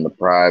 and in the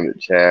private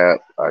chat,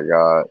 I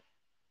got,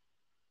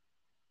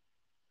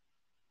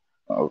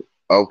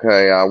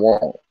 okay, I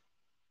won't.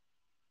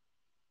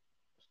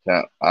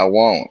 I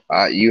won't.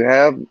 You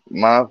have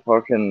my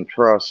fucking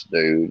trust,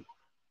 dude.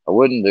 I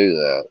wouldn't do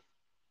that.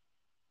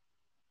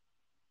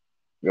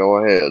 Go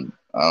ahead.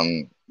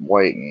 I'm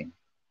waiting.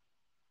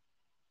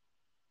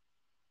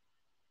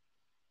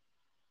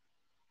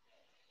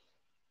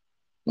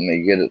 Let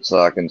me get it so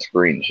I can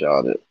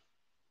screenshot it.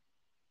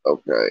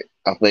 Okay.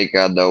 I think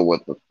I know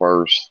what the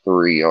first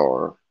three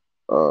are.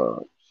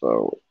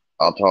 So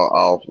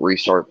I'll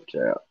restart the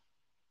chat.